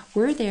 but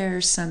were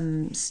there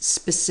some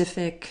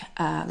specific,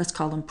 let's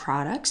call them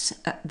products,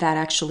 that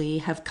actually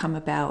have come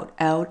about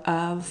out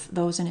of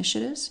those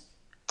initiatives?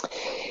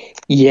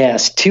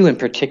 Yes, two in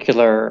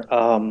particular.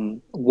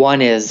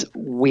 One is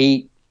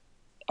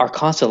our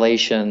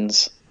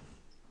constellations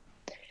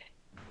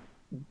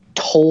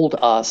told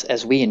us,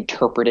 as we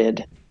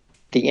interpreted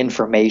the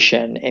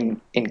information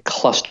and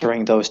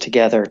clustering those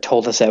together,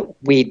 told us that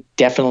we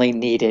definitely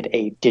needed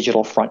a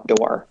digital front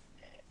door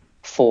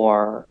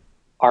for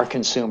our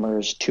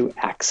consumers to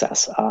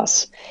access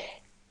us.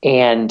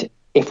 And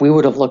if we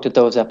would have looked at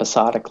those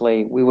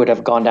episodically, we would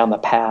have gone down the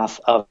path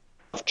of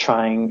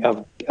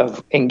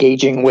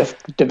engaging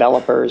with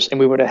developers, and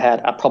we would have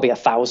had probably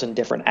 1,000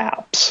 different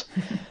apps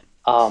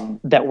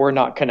that were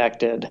not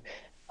connected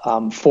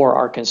for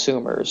our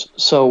consumers.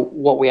 So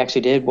what we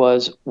actually did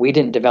was, we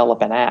didn't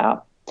develop an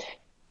app.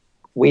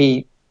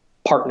 We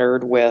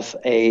partnered with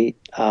a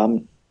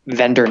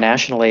vendor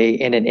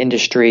nationally in an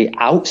industry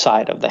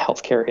outside of the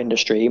healthcare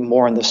industry,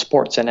 more in the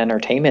sports and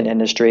entertainment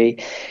industry,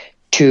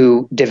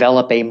 to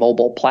develop a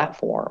mobile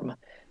platform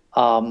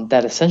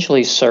that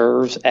essentially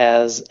serves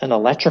as an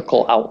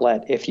electrical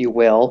outlet, if you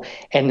will.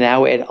 And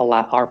now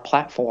our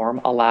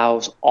platform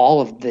allows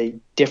all of the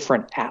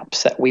different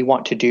apps that we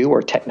want to do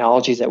or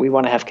technologies that we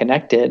want to have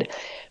connected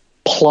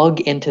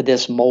plug into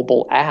this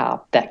mobile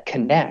app that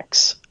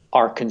connects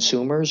our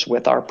consumers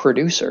with our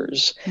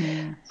producers.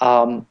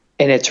 And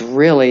it's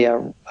really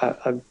a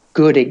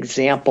good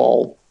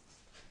example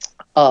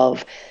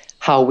of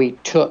how we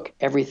took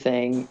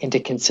everything into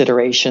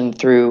consideration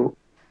through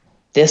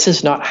this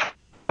is not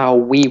how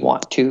we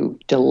want to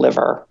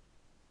deliver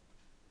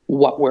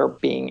what we're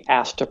being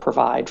asked to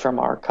provide from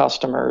our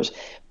customers.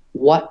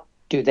 What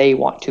do they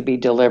want to be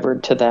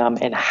delivered to them,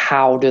 and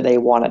how do they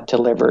want it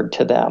delivered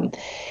to them?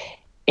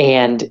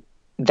 And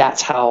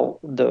that's how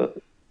the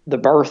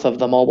birth of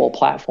the mobile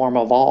platform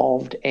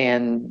evolved,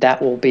 and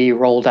that will be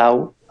rolled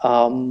out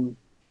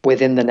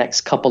within the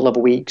next couple of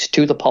weeks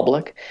to the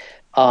public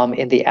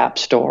in the App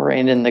Store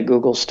and in the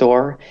Google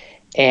Store.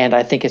 And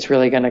I think it's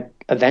really going to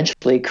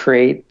eventually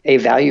create a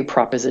value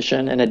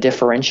proposition and a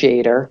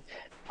differentiator,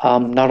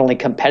 not only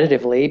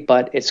competitively,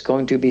 but it's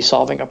going to be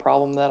solving a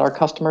problem that our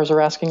customers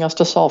are asking us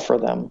to solve for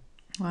them.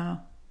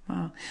 Wow.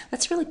 Wow.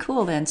 That's really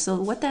cool then. So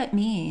what that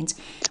means,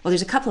 well,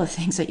 there's a couple of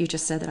things that you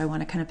just said that I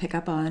want to kind of pick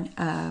up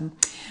on.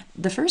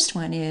 The first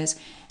one is,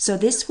 so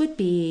this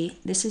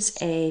is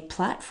a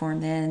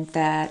platform then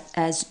that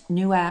as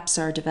new apps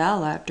are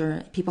developed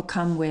or people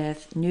come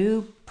with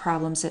new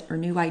problems or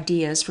new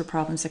ideas for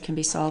problems that can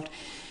be solved,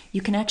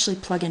 you can actually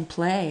plug and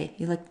play.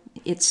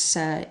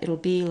 It'll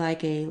be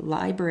like a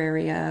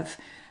library of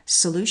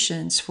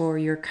solutions for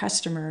your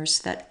customers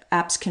that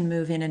apps can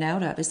move in and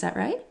out of. Is that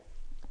right?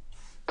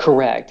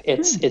 Correct.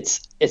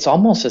 It's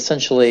almost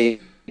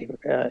essentially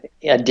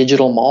a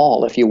digital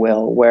mall, if you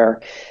will,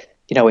 where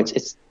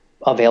it's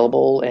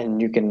available and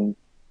you can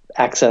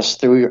access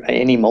through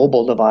any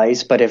mobile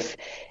device. But if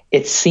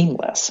it's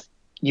seamless,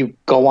 you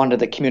go onto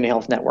the Community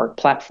Health Network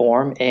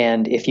platform,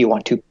 and if you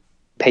want to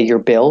pay your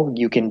bill,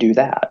 you can do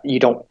that.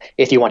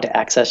 If you want to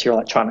access your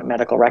electronic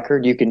medical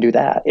record, you can do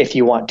that. If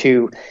you want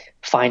to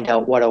find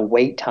out what a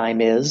wait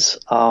time is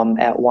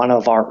at one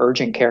of our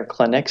urgent care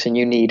clinics and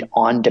you need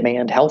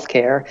on-demand health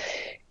care,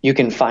 you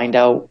can find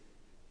out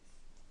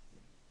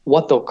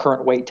what the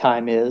current wait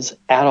time is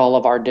at all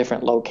of our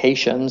different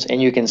locations,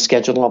 and you can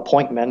schedule an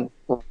appointment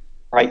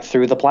right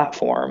through the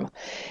platform.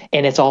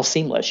 And it's all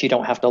seamless. You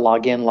don't have to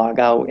log in, log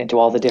out into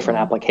all the different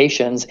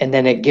applications. And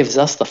then it gives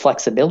us the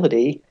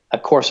flexibility,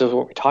 of course, as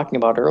what we were talking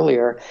about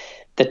earlier,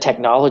 the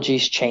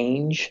technologies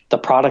change, the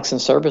products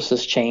and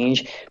services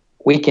change.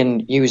 We can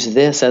use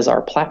this as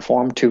our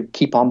platform to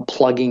keep on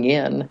plugging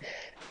in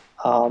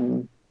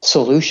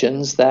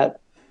solutions that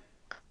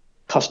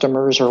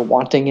customers are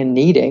wanting and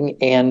needing,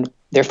 and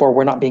therefore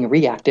we're not being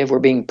reactive, we're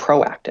being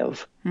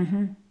proactive.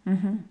 Mm-hmm.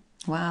 Mm-hmm.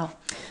 Wow,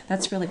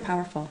 that's really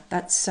powerful.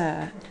 That's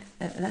a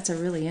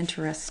really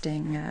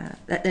interesting.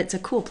 It's a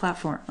cool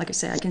platform. Like I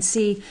say, I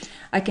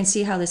can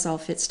see how this all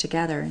fits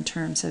together in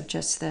terms of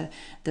just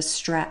the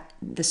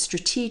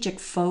strategic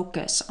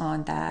focus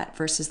on that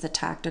versus the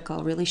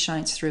tactical really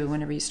shines through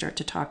whenever you start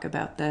to talk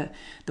about the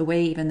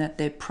way even that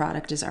the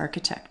product is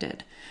architected.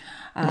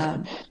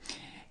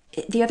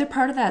 The other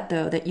part of that,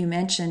 though, that you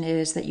mentioned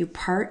is that you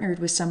partnered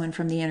with someone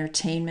from the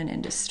entertainment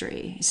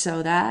industry.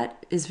 So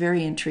that is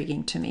very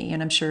intriguing to me,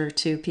 and I'm sure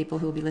to people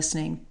who will be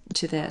listening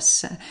to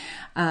this.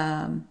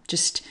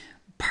 Just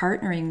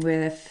partnering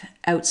with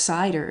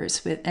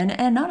outsiders,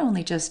 and not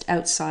only just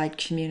outside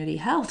community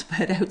health,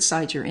 but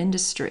outside your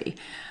industry.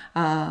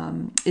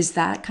 Is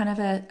that kind of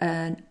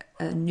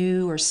a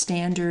new or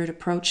standard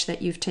approach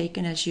that you've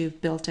taken as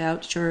you've built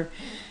out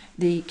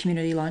the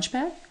Community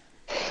Launchpad?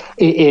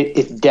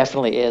 It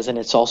definitely is, and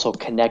it's also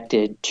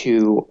connected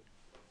to,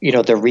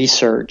 the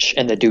research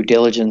and the due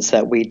diligence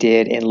that we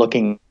did in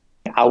looking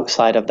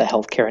outside of the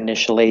healthcare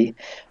initially,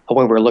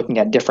 when we were looking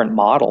at different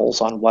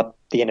models on what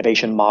the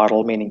innovation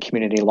model, meaning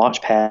Community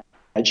Launchpad,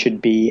 should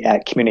be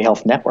at Community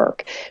Health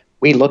Network.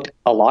 We looked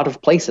a lot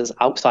of places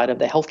outside of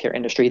the healthcare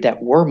industry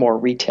that were more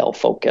retail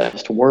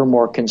focused, were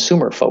more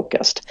consumer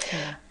focused,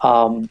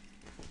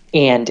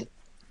 and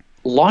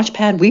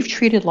Launchpad, we've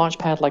treated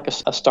Launchpad like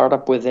a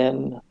startup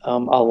within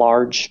a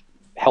large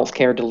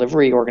healthcare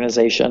delivery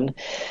organization,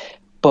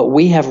 but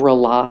we have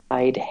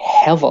relied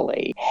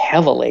heavily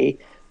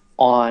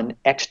on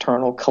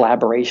external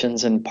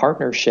collaborations and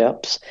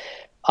partnerships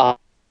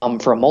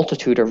for a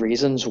multitude of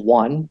reasons.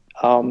 One,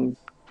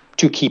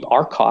 to keep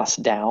our costs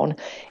down,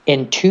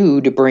 and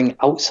two, to bring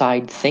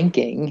outside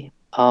thinking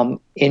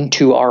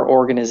into our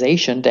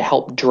organization to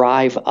help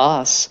drive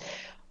us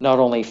not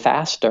only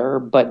faster,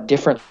 but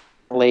differently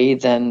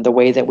than the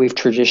way that we've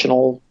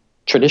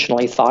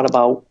traditionally thought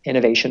about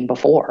innovation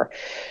before.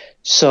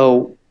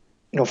 So,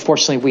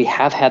 fortunately, we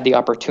have had the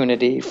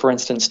opportunity, for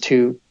instance,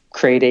 to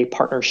create a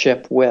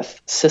partnership with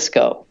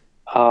Cisco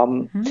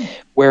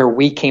where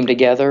we came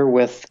together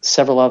with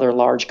several other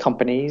large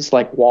companies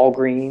like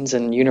Walgreens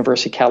and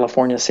University of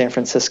California, San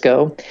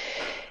Francisco.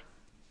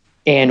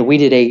 And we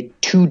did a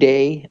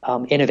 2-day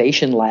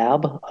innovation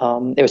lab.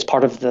 It was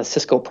part of the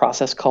Cisco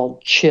process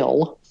called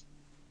CHILL,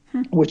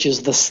 which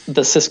is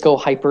the Cisco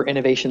Hyper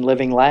Innovation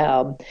Living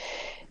Lab.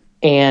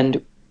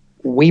 And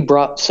we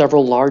brought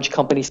several large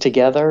companies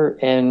together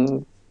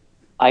and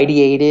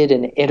ideated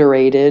and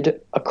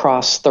iterated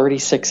across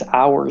 36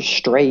 hours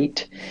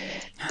straight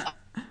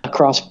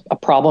across a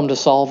problem to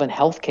solve in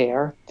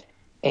healthcare.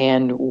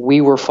 And we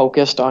were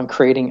focused on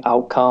creating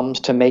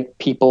outcomes to make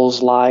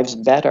people's lives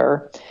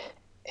better.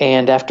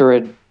 And after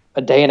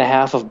a day and a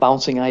half of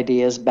bouncing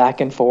ideas back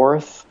and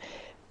forth,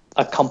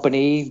 a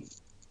company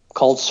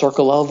called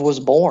Circle of was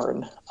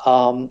born.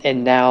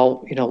 And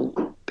now,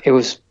 it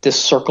was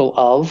this Circle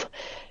of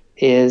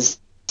is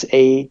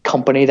a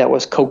company that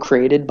was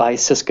co-created by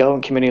Cisco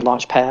and Community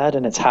Launchpad,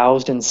 and it's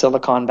housed in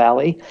Silicon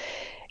Valley.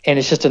 And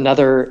it's just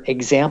another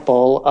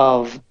example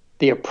of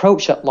the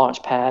approach that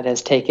Launchpad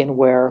has taken,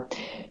 where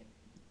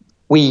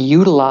we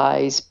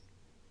utilize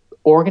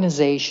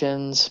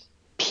organizations,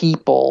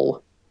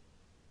 people,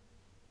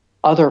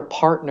 other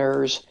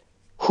partners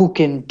who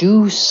can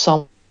do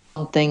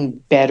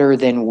something better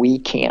than we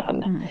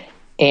can.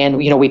 And,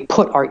 we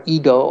put our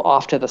ego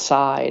off to the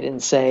side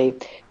and say,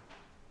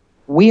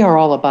 we are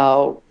all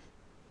about,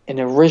 and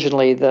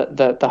originally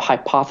the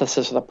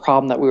hypothesis of the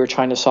problem that we were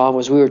trying to solve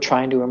was we were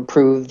trying to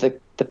improve the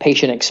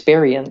patient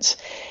experience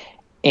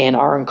in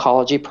our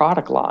oncology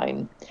product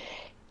line.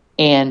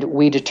 And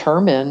we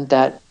determined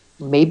that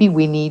maybe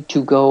we need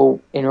to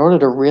go, in order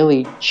to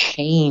really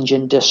change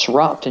and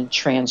disrupt and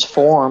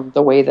transform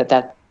the way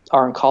that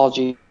our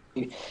oncology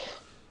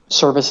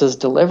service is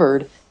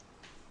delivered,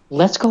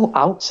 let's go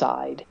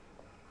outside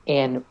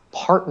and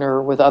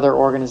partner with other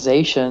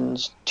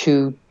organizations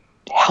to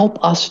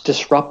help us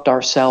disrupt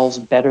ourselves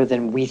better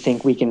than we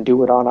think we can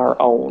do it on our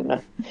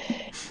own.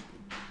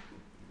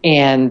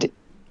 And,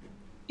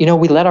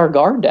 we let our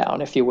guard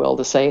down, if you will,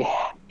 to say,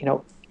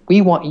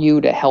 we want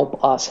you to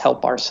help us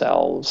help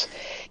ourselves.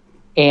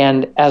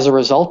 And as a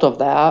result of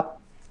that,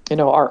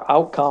 our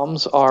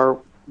outcomes are,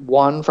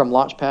 one, from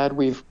Launchpad,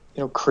 we've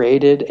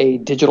created a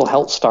digital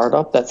health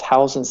startup that's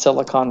housed in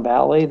Silicon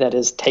Valley that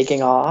is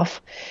taking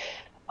off.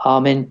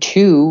 And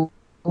two,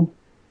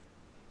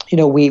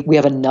 we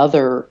have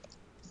another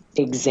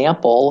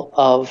example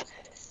of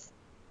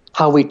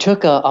how we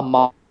took a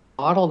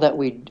model that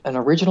an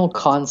original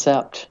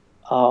concept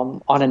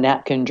on a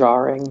napkin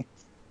drawing,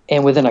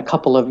 and within a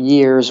couple of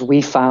years,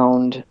 we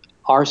found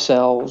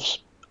ourselves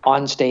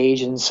on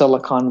stage in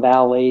Silicon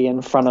Valley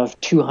in front of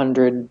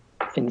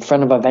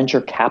a venture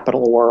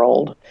capital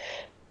world,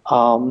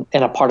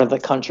 in a part of the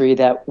country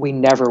that we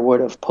never would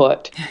have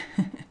put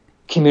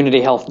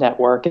Community Health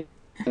Network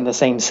in the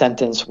same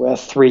sentence with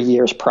 3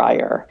 years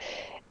prior.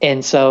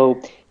 And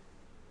so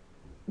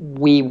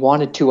we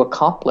wanted to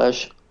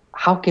accomplish,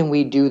 how can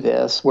we do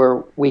this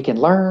where we can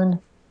learn,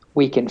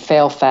 we can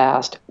fail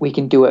fast, we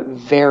can do it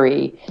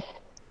very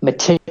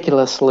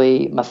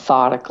meticulously,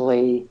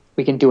 methodically,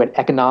 we can do it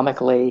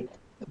economically,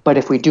 but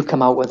if we do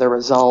come out with a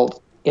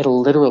result, we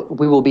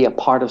will be a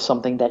part of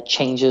something that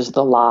changes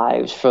the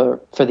lives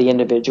for the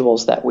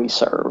individuals that we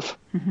serve.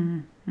 Mm-hmm,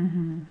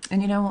 mm-hmm.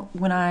 And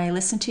when I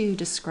listen to you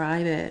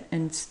describe it,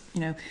 and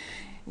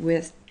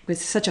with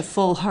such a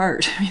full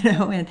heart,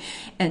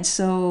 and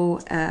so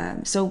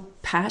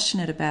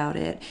passionate about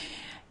it,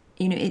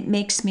 it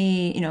makes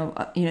me,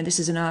 this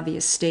is an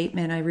obvious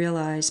statement, I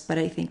realize, but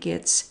I think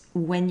it's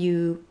when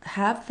you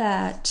have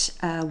that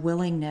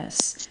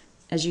willingness,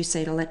 as you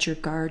say, to let your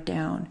guard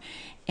down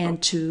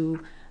and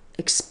to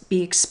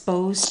be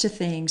exposed to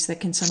things that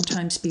can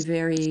sometimes be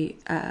very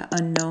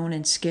unknown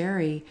and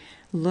scary.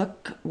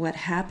 Look what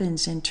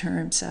happens in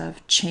terms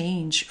of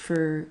change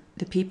for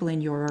the people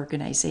in your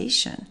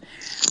organization,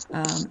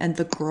 and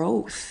the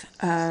growth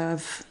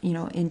of,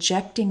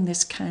 injecting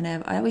this kind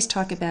of, I always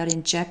talk about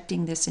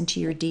injecting this into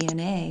your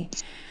DNA.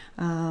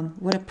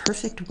 What a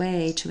perfect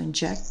way to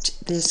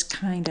inject this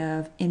kind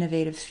of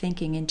innovative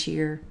thinking into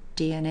your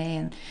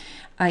DNA. And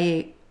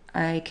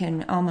I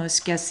can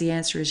almost guess the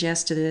answer is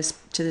yes to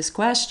this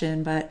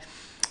question, but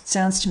it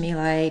sounds to me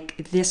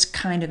like this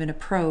kind of an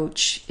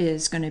approach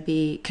is going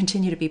to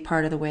continue to be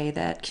part of the way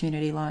that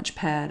Community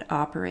Launchpad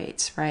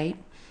operates, right?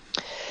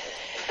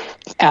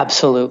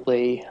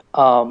 Absolutely.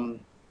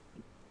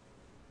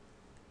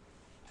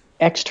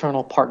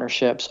 External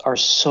partnerships are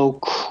so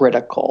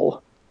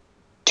critical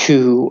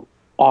to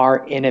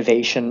our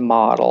innovation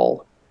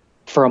model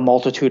for a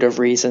multitude of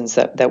reasons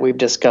that we've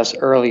discussed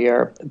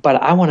earlier. But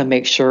I want to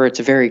make sure it's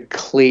very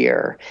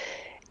clear.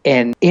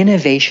 And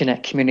innovation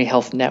at Community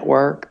Health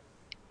Network,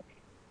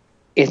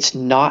 it's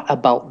not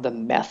about the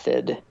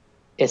method.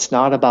 It's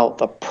not about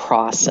the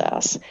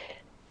process.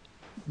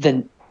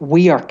 Then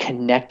we are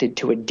connected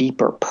to a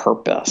deeper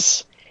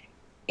purpose.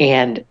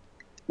 And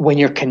when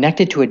you're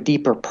connected to a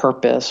deeper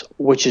purpose,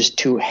 which is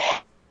to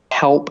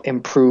help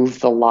improve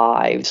the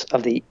lives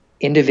of the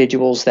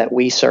individuals that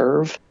we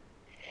serve,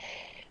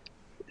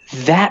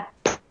 that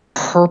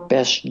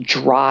purpose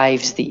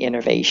drives the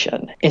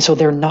innovation. And so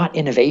they're not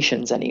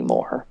innovations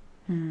anymore.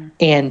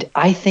 And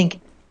I think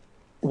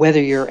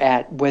whether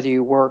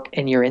you work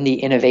and you're in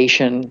the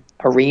innovation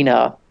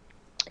arena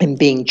and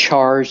being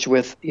charged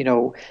with,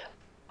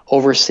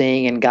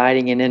 overseeing and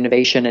guiding an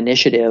innovation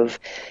initiative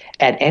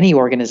at any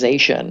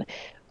organization,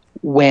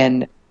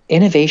 when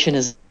innovation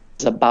is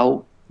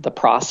about the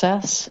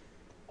process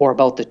or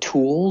about the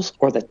tools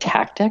or the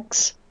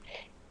tactics,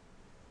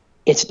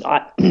 it's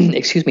not,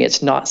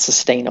 it's not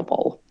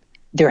sustainable.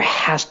 There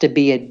has to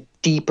be a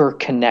deeper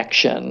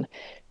connection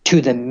to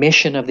the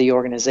mission of the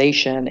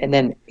organization, and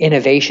then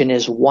innovation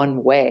is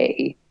one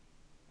way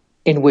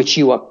in which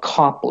you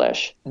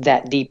accomplish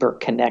that deeper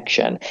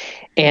connection.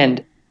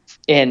 And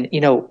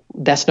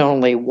that's not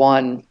only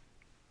one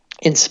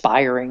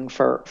inspiring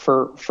for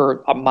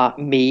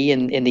me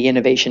and the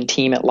innovation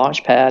team at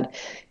Launchpad.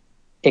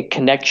 It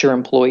connects your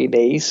employee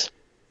base.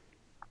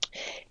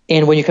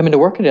 And when you come into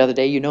work the other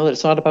day, you know that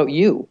it's not about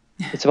you.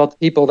 It's about the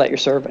people that you're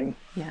serving.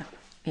 Yeah,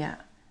 yeah.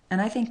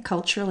 And I think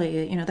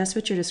culturally, that's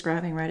what you're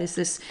describing, right? Is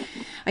this,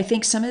 I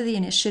think some of the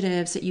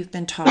initiatives that you've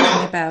been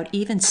talking about,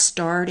 even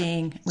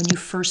starting when you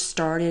first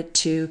started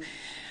to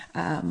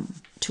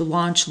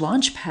launch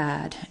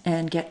Launchpad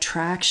and get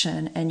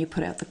traction, and you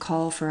put out the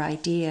call for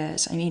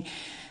ideas. I mean,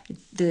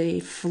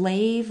 the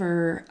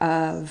flavor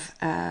of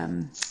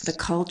the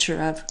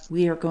culture of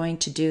we are going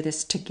to do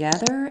this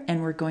together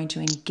and we're going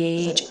to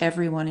engage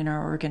everyone in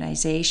our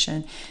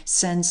organization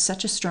sends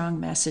such a strong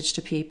message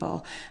to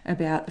people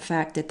about the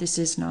fact that this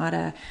is not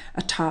a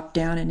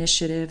top-down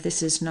initiative.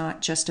 This is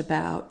not just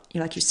about,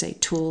 like you say,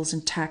 tools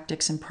and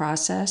tactics and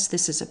process.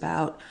 This is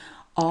about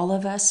all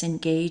of us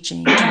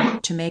engaging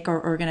to make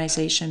our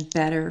organization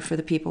better for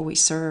the people we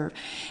serve.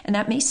 And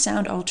that may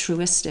sound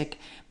altruistic,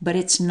 but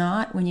it's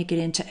not when you get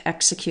into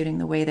executing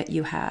the way that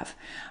you have.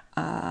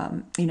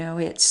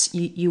 It's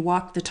you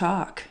walk the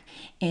talk.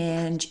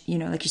 And,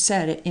 like you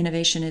said,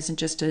 innovation isn't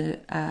just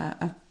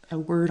a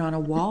word on a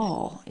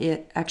wall.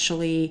 It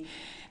actually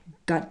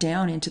got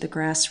down into the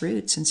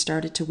grassroots and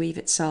started to weave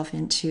itself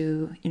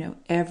into,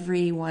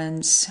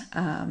 everyone's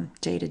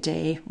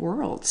day-to-day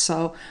world.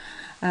 So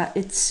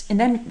and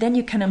then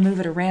you kind of move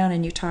it around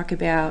and you talk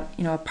about,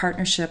 a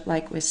partnership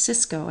like with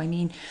Cisco. I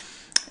mean,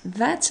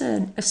 that's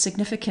a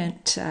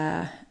significant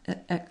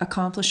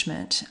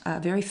accomplishment,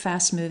 a very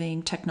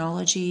fast-moving,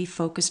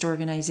 technology-focused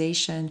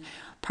organization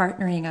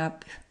partnering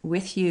up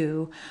with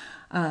you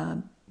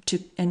and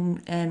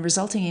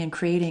resulting in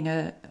creating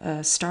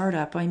a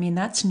startup. I mean,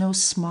 that's no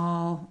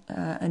small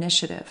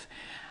initiative.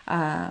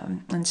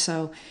 And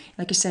so,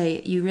 like you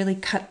say, you really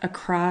cut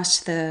across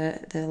the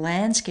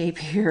landscape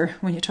here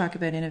when you talk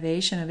about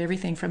innovation of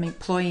everything from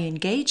employee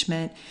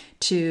engagement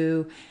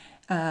to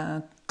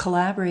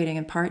collaborating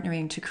and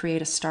partnering to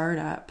create a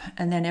startup,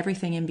 and then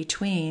everything in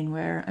between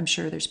where I'm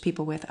sure there's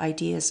people with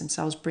ideas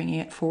themselves bringing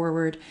it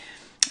forward,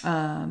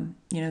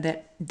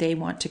 that they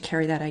want to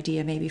carry that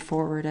idea maybe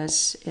forward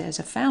as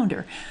a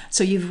founder.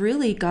 So you've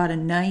really got a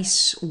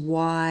nice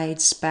wide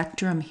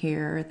spectrum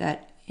here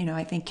that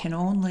I think can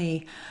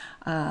only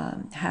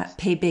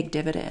pay big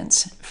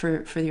dividends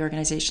for the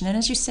organization. And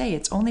as you say,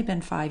 it's only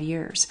been 5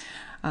 years.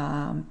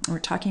 We're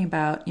talking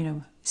about,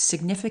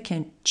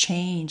 significant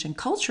change and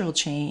cultural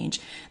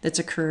change that's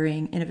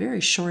occurring in a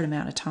very short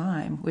amount of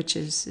time, which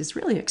is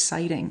really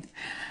exciting.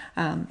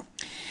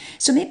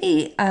 So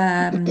maybe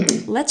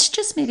let's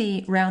just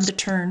maybe round the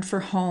turn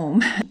for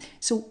home.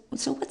 So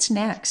what's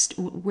next?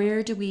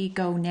 Where do we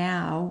go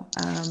now?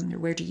 Or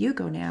where do you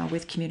go now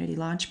with Community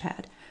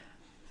Launchpad?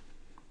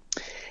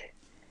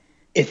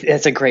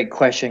 That's a great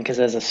question, because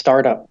as a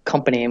startup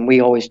company, and we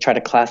always try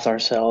to class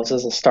ourselves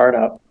as a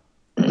startup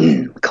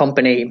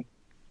company,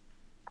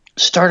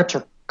 startups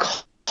are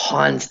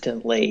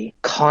constantly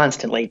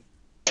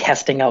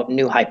testing out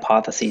new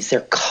hypotheses.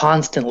 They're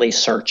constantly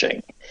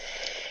searching.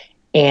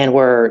 And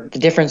where the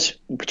difference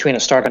between a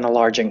startup and a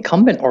large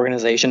incumbent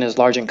organization is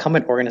large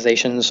incumbent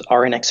organizations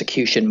are in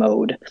execution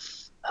mode.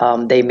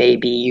 They may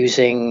be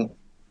using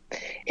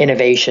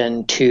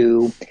innovation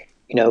to,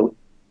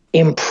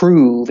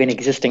 improve an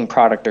existing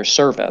product or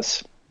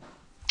service.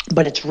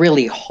 But it's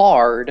really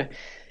hard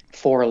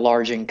for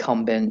large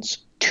incumbents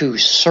to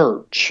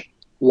search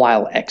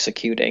while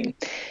executing.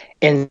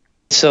 And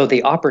so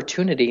the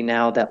opportunity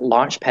now that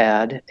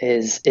Launchpad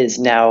is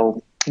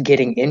now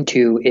getting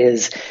into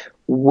is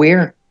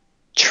we're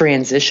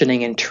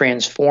transitioning and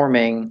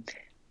transforming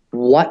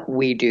what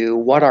we do,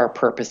 what our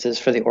purpose is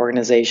for the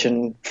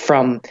organization,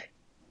 from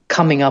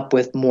coming up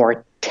with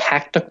more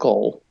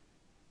tactical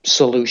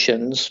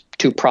solutions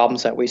to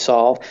problems that we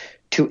solve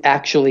to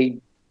actually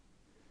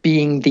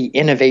being the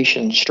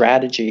innovation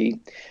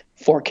strategy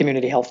for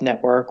Community Health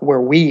Network,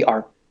 where we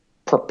are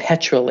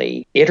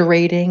perpetually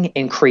iterating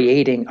and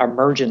creating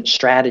emergent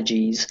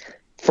strategies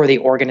for the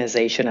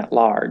organization at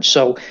large.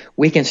 So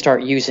we can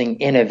start using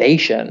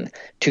innovation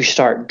to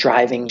start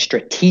driving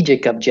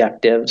strategic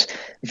objectives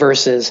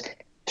versus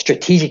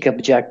strategic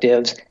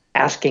objectives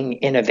asking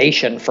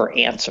innovation for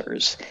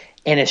answers.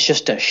 And it's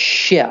just a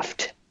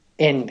shift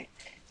in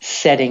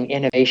setting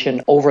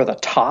innovation over the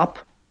top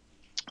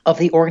of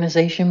the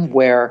organization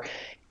where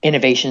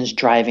innovation's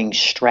driving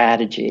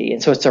strategy.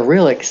 And so it's a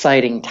real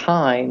exciting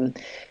time.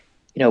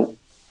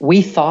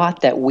 We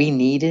thought that we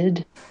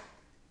needed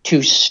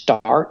to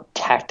start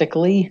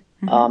tactically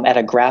at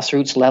a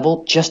grassroots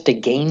level just to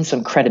gain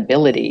some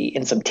credibility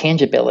and some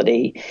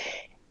tangibility.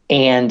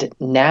 And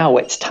now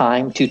it's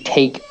time to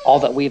take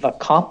all that we've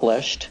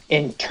accomplished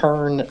and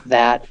turn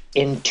that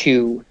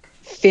into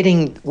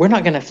fitting. We're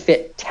not going to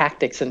fit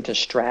tactics into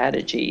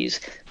strategies.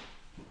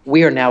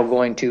 We are now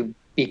going to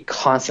be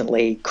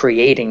constantly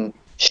creating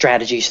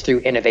strategies through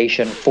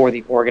innovation for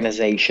the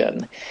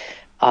organization.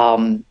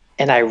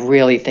 And I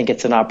really think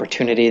it's an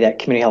opportunity that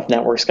Community Health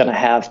Network is going to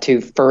have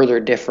to further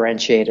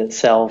differentiate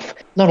itself,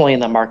 not only in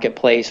the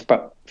marketplace,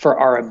 but for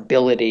our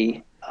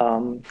ability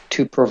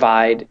to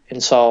provide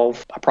and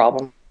solve a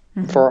problem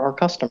for our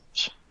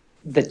customers.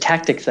 The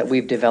tactics that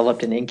we've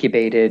developed and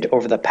incubated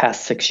over the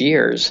past 6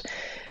 years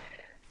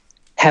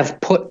have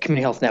put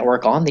Community Health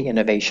Network on the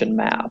innovation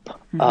map.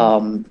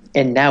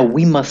 And now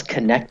we must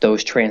connect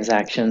those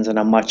transactions in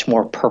a much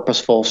more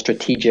purposeful,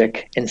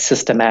 strategic, and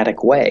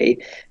systematic way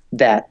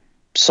that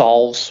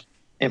solves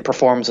and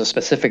performs a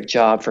specific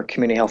job for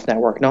Community Health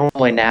Network, not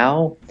only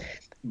now,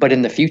 but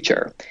in the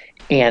future.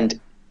 And,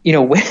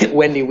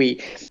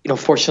 Wendy,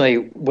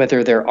 fortunately,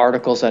 whether they're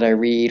articles that I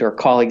read or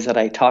colleagues that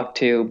I talk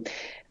to,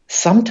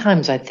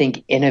 sometimes I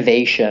think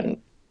innovation,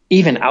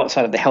 even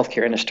outside of the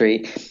healthcare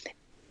industry,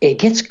 it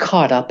gets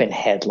caught up in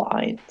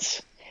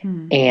headlines.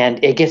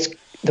 And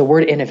the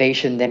word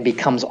innovation then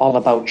becomes all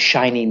about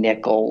shiny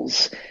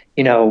nickels.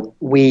 We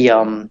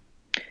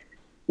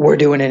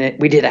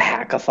did a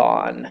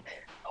hackathon,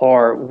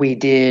 or we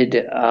did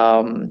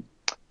an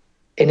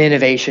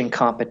innovation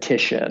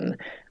competition,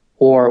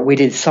 or we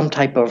did some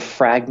type of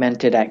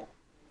fragmented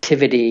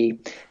activity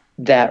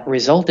that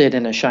resulted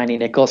in a shiny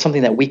nickel,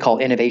 something that we call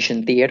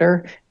innovation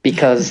theater,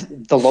 because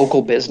the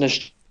local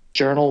business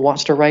journal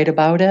wants to write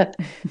about it,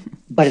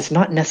 but it's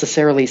not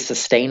necessarily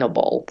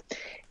sustainable.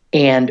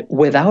 And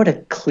without a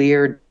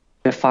clear,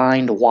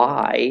 defined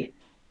why,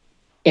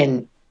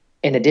 and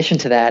in addition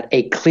to that,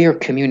 a clear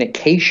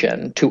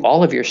communication to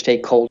all of your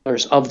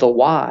stakeholders of the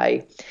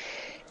why,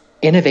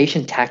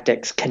 innovation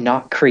tactics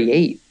cannot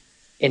create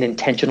an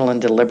intentional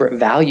and deliberate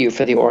value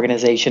for the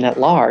organization at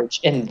large.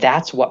 And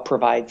that's what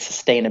provides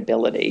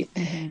sustainability.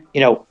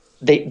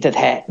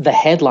 The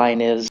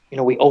headline is,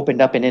 we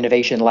opened up an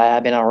innovation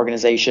lab in our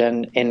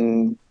organization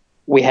and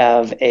we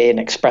have an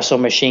espresso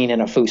machine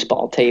and a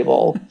foosball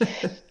table.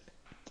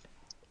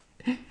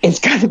 It's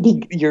got to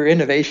be, your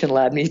innovation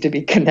lab needs to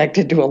be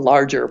connected to a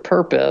larger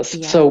purpose.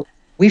 Yeah. So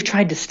we've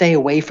tried to stay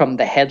away from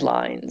the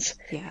headlines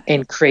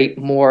and create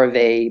more of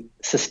a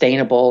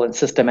sustainable and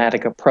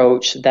systematic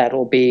approach that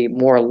will be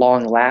more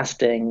long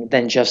lasting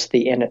than just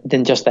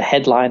the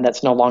headline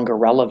that's no longer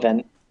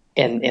relevant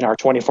in our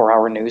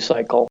 24-hour news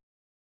cycle.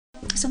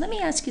 So let me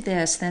ask you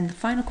this, then the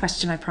final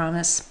question, I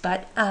promise.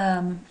 But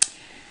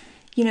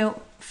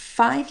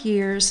 5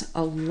 years,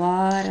 a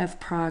lot of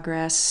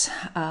progress,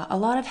 a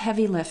lot of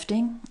heavy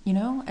lifting,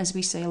 as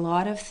we say, a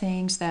lot of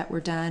things that were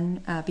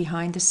done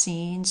behind the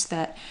scenes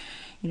that,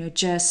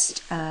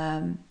 just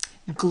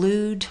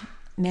glued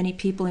many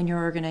people in your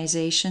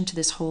organization to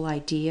this whole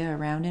idea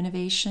around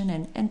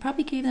innovation and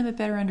probably gave them a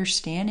better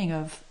understanding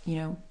of,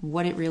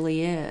 what it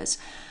really is.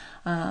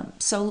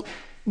 So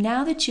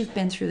now that you've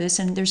been through this,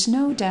 and there's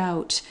no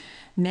doubt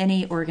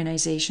many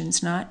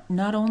organizations, not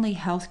only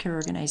healthcare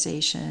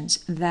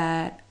organizations,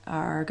 that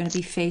are going to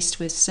be faced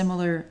with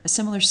a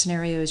similar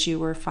scenario as you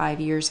were 5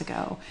 years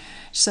ago.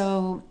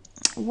 So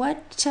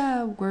what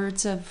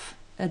words of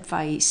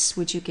advice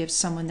would you give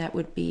someone that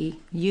would be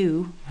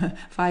you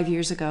 5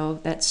 years ago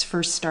that's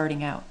first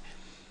starting out?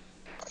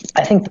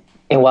 I think,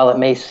 and while it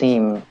may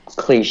seem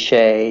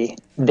cliche,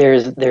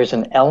 there's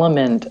an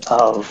element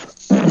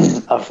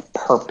of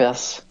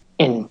purpose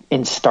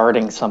in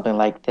starting something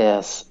like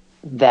this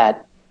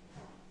that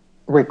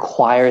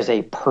requires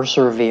a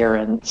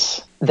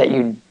perseverance that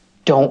you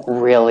don't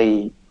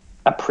really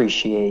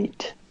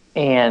appreciate.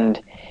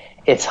 And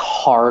it's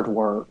hard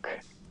work.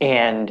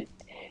 And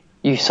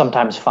you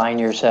sometimes find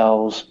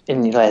yourselves,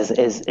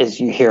 as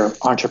you hear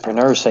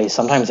entrepreneurs say,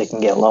 sometimes it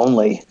can get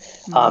lonely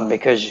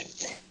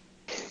because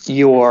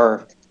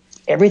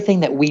everything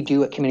that we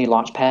do at Community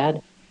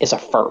Launchpad is a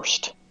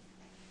first.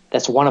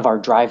 That's one of our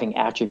driving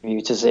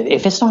attributes. Is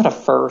if it's not a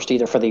first,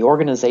 either for the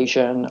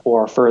organization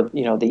or for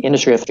the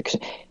industry,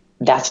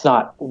 that's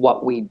not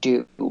what we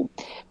do.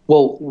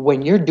 Well,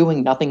 when you're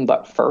doing nothing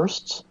but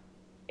firsts,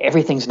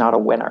 everything's not a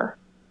winner,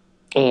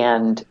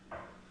 and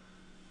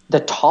the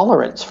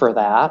tolerance for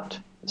that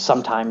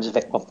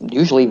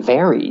usually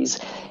varies.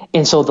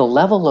 And so the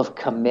level of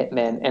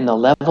commitment and the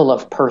level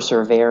of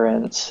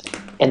perseverance,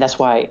 and that's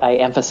why I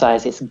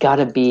emphasize it's got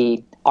to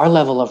be our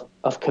level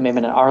of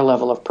commitment and our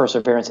level of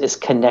perseverance is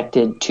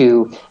connected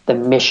to the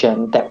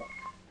mission that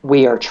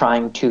we are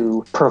trying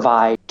to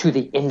provide to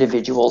the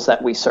individuals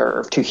that we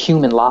serve, to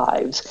human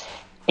lives,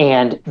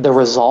 and the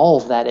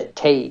resolve that it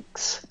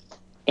takes,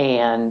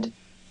 and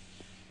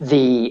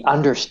the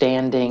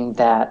understanding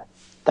that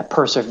the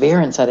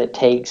perseverance that it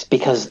takes,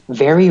 because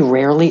very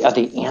rarely are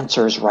the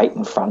answers right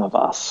in front of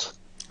us.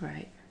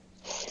 Right.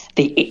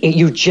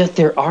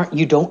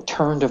 You don't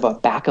turn to the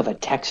back of a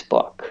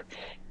textbook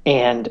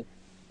and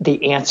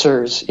the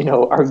answers,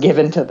 are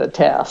given to the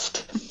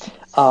test,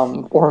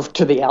 or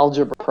to the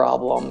algebra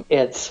problem.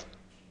 It's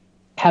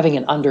having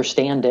an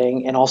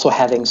understanding and also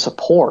having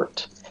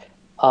support,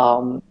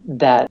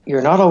 that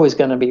you're not always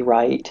going to be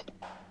right,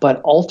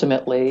 but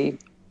ultimately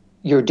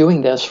you're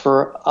doing this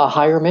for a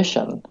higher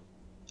mission,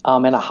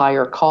 and a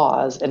higher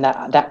cause, and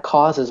that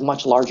cause is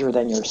much larger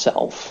than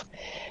yourself.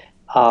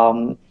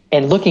 And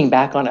looking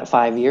back on it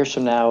 5 years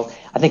from now,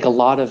 I think a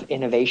lot of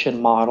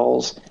innovation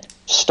models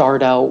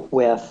start out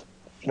with,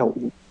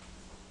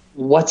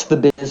 what's the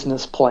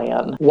business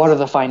plan? What are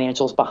the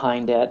financials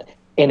behind it?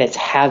 And it's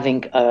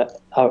having a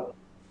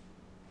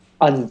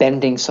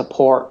unbending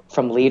support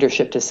from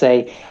leadership to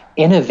say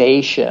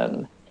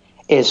innovation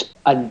is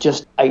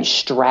just a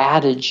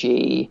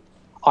strategy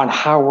on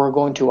how we're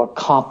going to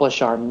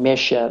accomplish our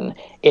mission.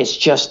 It's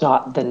just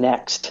not the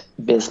next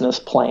business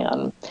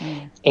plan.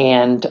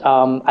 And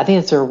I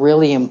think it's a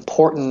really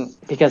important,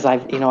 because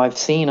I've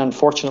seen,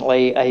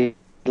 unfortunately, a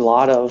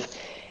lot of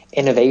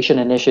innovation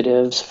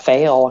initiatives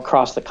fail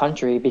across the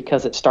country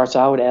because it starts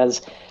out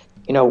as,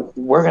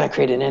 we're going to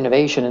create an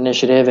innovation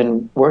initiative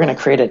and we're going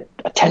to create a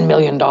 $10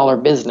 million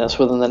business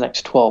within the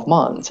next 12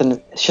 months.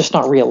 And it's just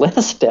not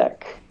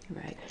realistic.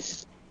 Right.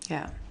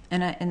 Yeah.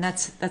 And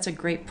that's a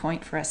great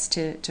point for us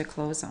to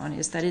close on,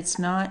 is that it's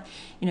not,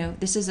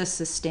 this is a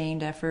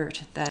sustained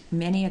effort, that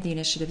many of the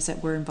initiatives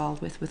that we're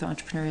involved with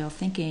entrepreneurial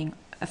thinking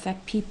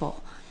affect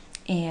people,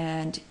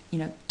 and,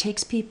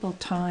 takes people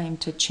time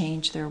to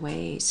change their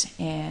ways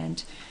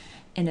and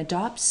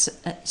adopts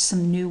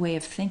some new way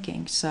of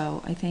thinking.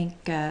 So I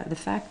think the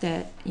fact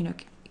that,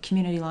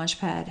 Community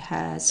Launchpad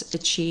has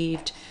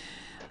achieved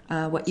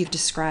what you've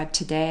described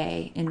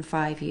today in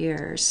 5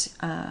 years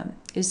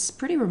is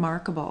pretty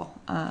remarkable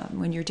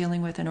when you're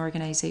dealing with an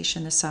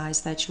organization the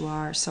size that you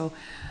are. So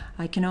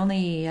I can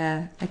only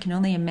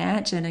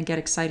imagine and get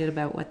excited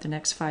about what the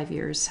next 5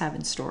 years have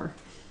in store.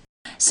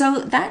 So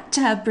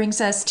that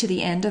brings us to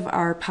the end of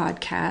our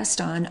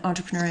podcast on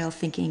entrepreneurial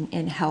thinking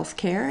in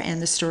healthcare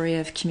and the story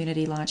of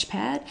Community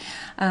Launchpad.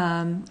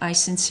 I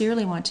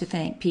sincerely want to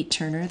thank Pete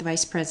Turner, the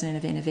Vice President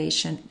of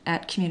Innovation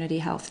at Community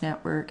Health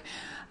Network,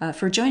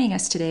 for joining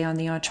us today on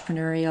the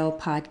Entrepreneurial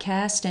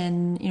Podcast,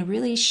 and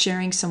really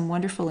sharing some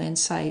wonderful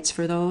insights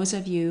for those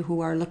of you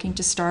who are looking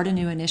to start a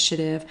new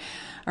initiative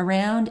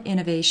around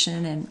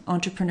innovation and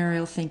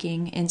entrepreneurial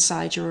thinking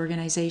inside your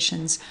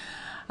organizations.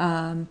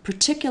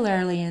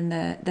 Particularly in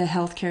the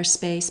healthcare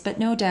space, but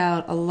no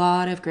doubt a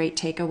lot of great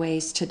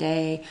takeaways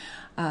today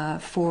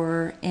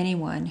for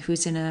anyone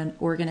who's in an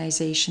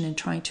organization and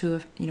trying to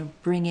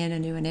bring in a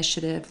new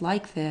initiative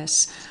like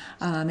this,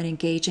 and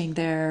engaging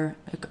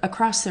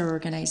across their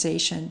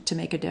organization to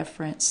make a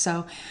difference.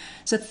 So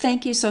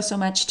thank you so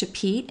much to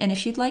Pete. And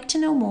if you'd like to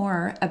know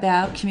more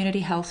about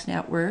Community Health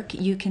Network,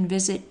 you can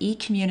visit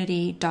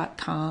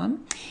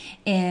ecommunity.com,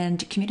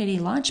 and Community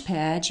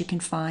Launchpad you can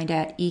find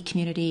at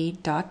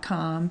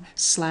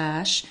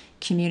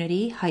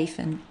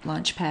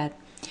ecommunity.com/community-launchpad.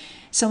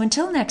 So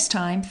until next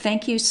time,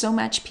 thank you so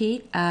much,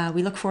 Pete.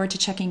 We look forward to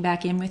checking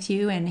back in with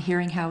you and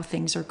hearing how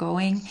things are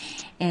going,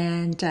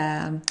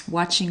 and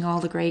watching all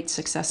the great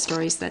success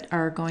stories that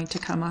are going to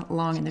come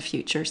along in the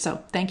future.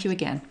 So thank you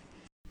again.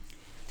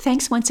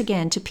 Thanks once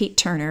again to Pete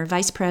Turner,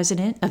 Vice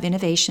President of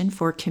Innovation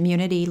for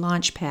Community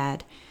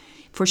Launchpad,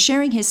 for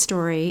sharing his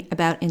story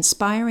about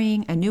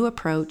inspiring a new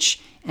approach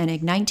and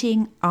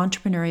igniting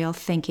entrepreneurial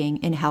thinking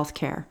in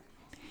healthcare.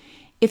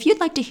 If you'd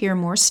like to hear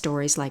more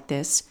stories like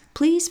this,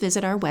 please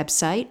visit our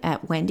website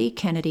at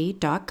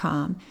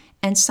wendykennedy.com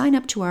and sign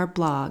up to our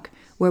blog,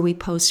 where we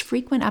post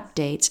frequent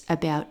updates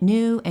about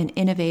new and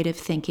innovative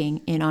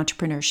thinking in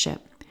entrepreneurship.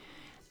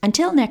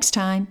 Until next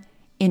time,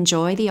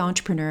 enjoy the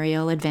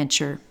entrepreneurial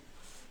adventure.